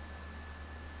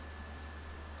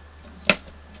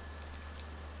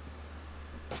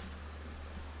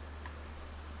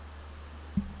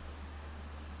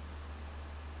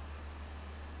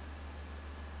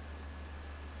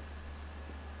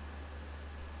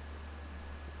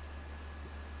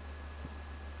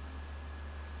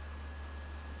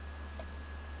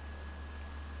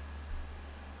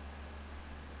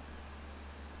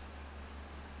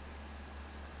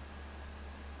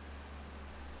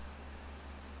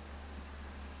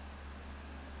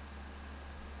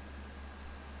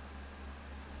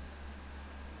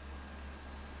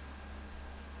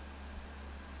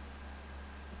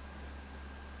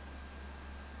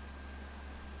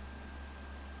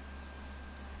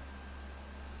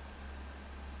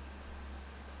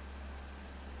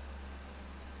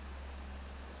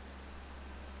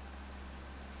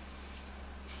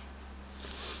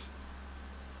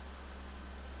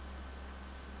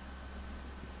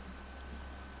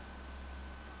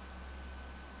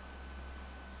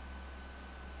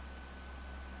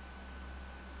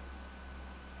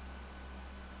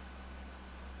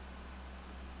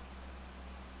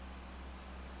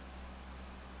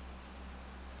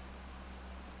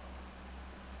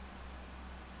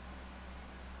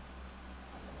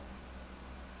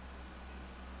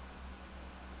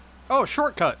 Oh,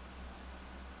 shortcut.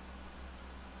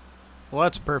 Well,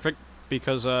 that's perfect,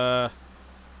 because, I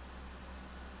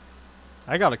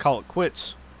gotta call it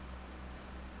quits.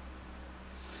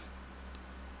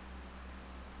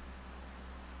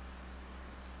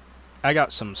 I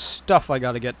got some stuff I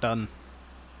gotta get done.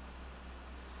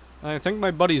 I think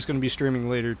my buddy's gonna be streaming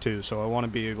later, too, so I want to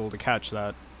be able to catch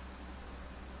that.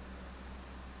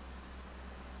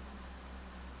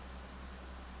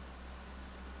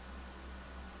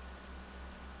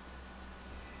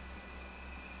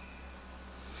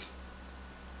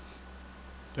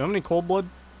 Do you have any cold blood?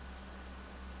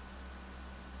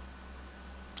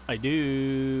 I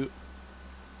do.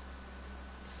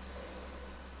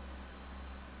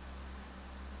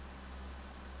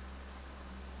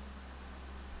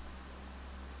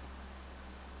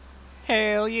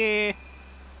 Hell yeah.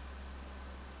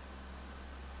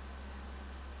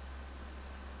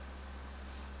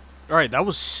 Alright, that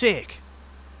was sick.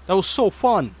 That was so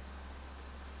fun.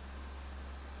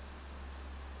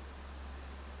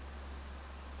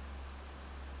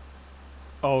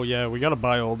 Oh yeah, we gotta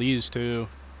buy all these too.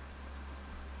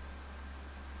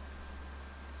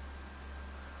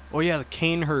 Oh yeah, the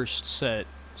Canehurst set.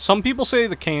 Some people say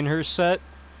the Canehurst set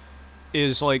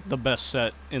is like the best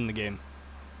set in the game.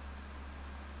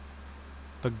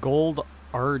 The gold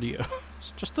Ardio.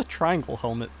 It's just a triangle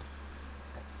helmet.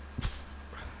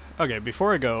 Okay,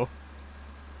 before I go,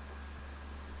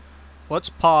 let's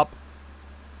pop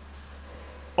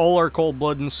all our cold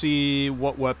blood and see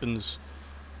what weapons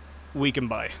we can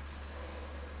buy.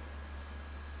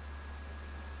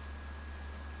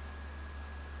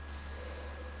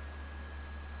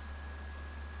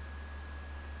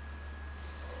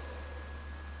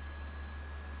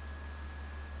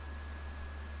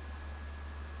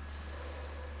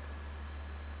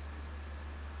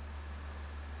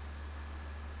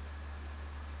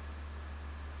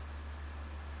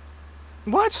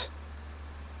 What?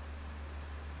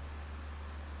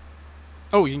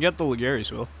 Oh, you can get the Ligarius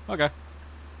wheel. Okay.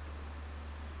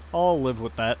 I'll live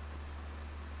with that.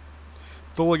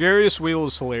 The Ligarius wheel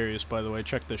is hilarious, by the way.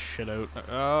 Check this shit out.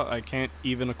 I can't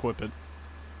even equip it.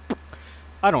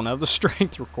 I don't have the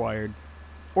strength required.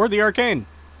 Or the arcane.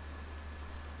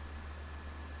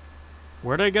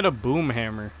 Where'd I get a boom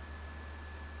hammer?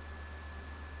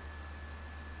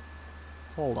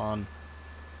 Hold on.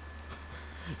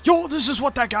 Yo, this is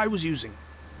what that guy was using.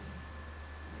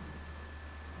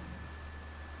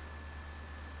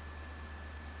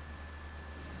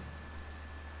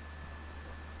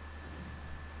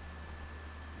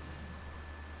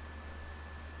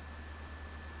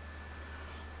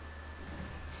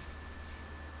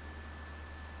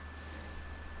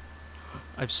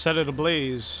 I've set it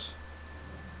ablaze.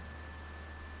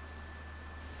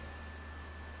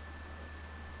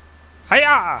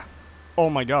 Hiya! Oh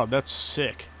my god, that's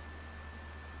sick.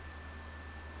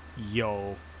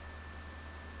 Yo.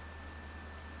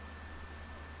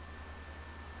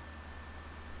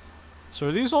 So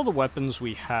are these all the weapons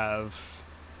we have?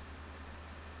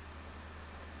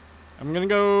 I'm gonna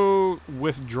go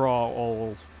withdraw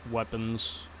all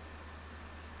weapons.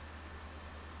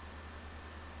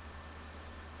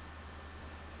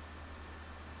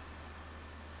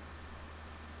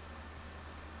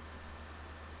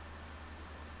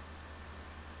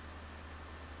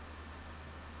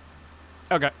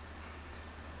 Okay.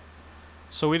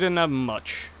 So we didn't have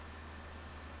much.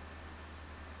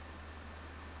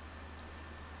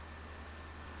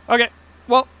 Okay.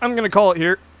 Well, I'm gonna call it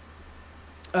here.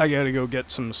 I gotta go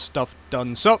get some stuff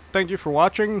done. So, thank you for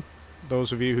watching,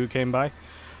 those of you who came by.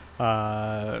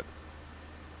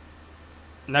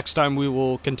 Next time we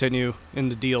will continue in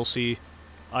the DLC.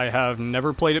 I have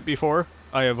never played it before.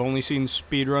 I have only seen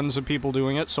speedruns of people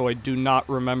doing it, so I do not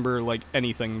remember, like,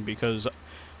 anything, because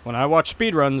when I watch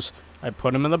speedruns, I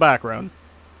put them in the background.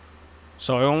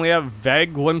 So I only have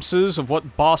vague glimpses of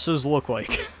what bosses look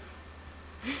like.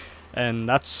 And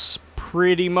that's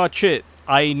pretty much it.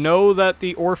 I know that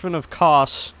the Orphan of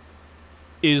Kos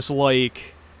is,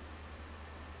 like,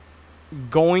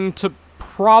 going to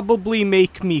probably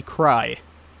make me cry.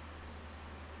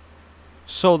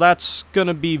 So that's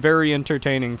gonna be very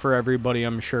entertaining for everybody,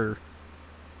 I'm sure.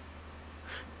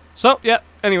 So, yeah,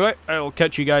 anyway, I will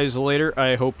catch you guys later.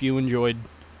 I hope you enjoyed.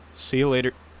 See you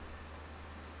later.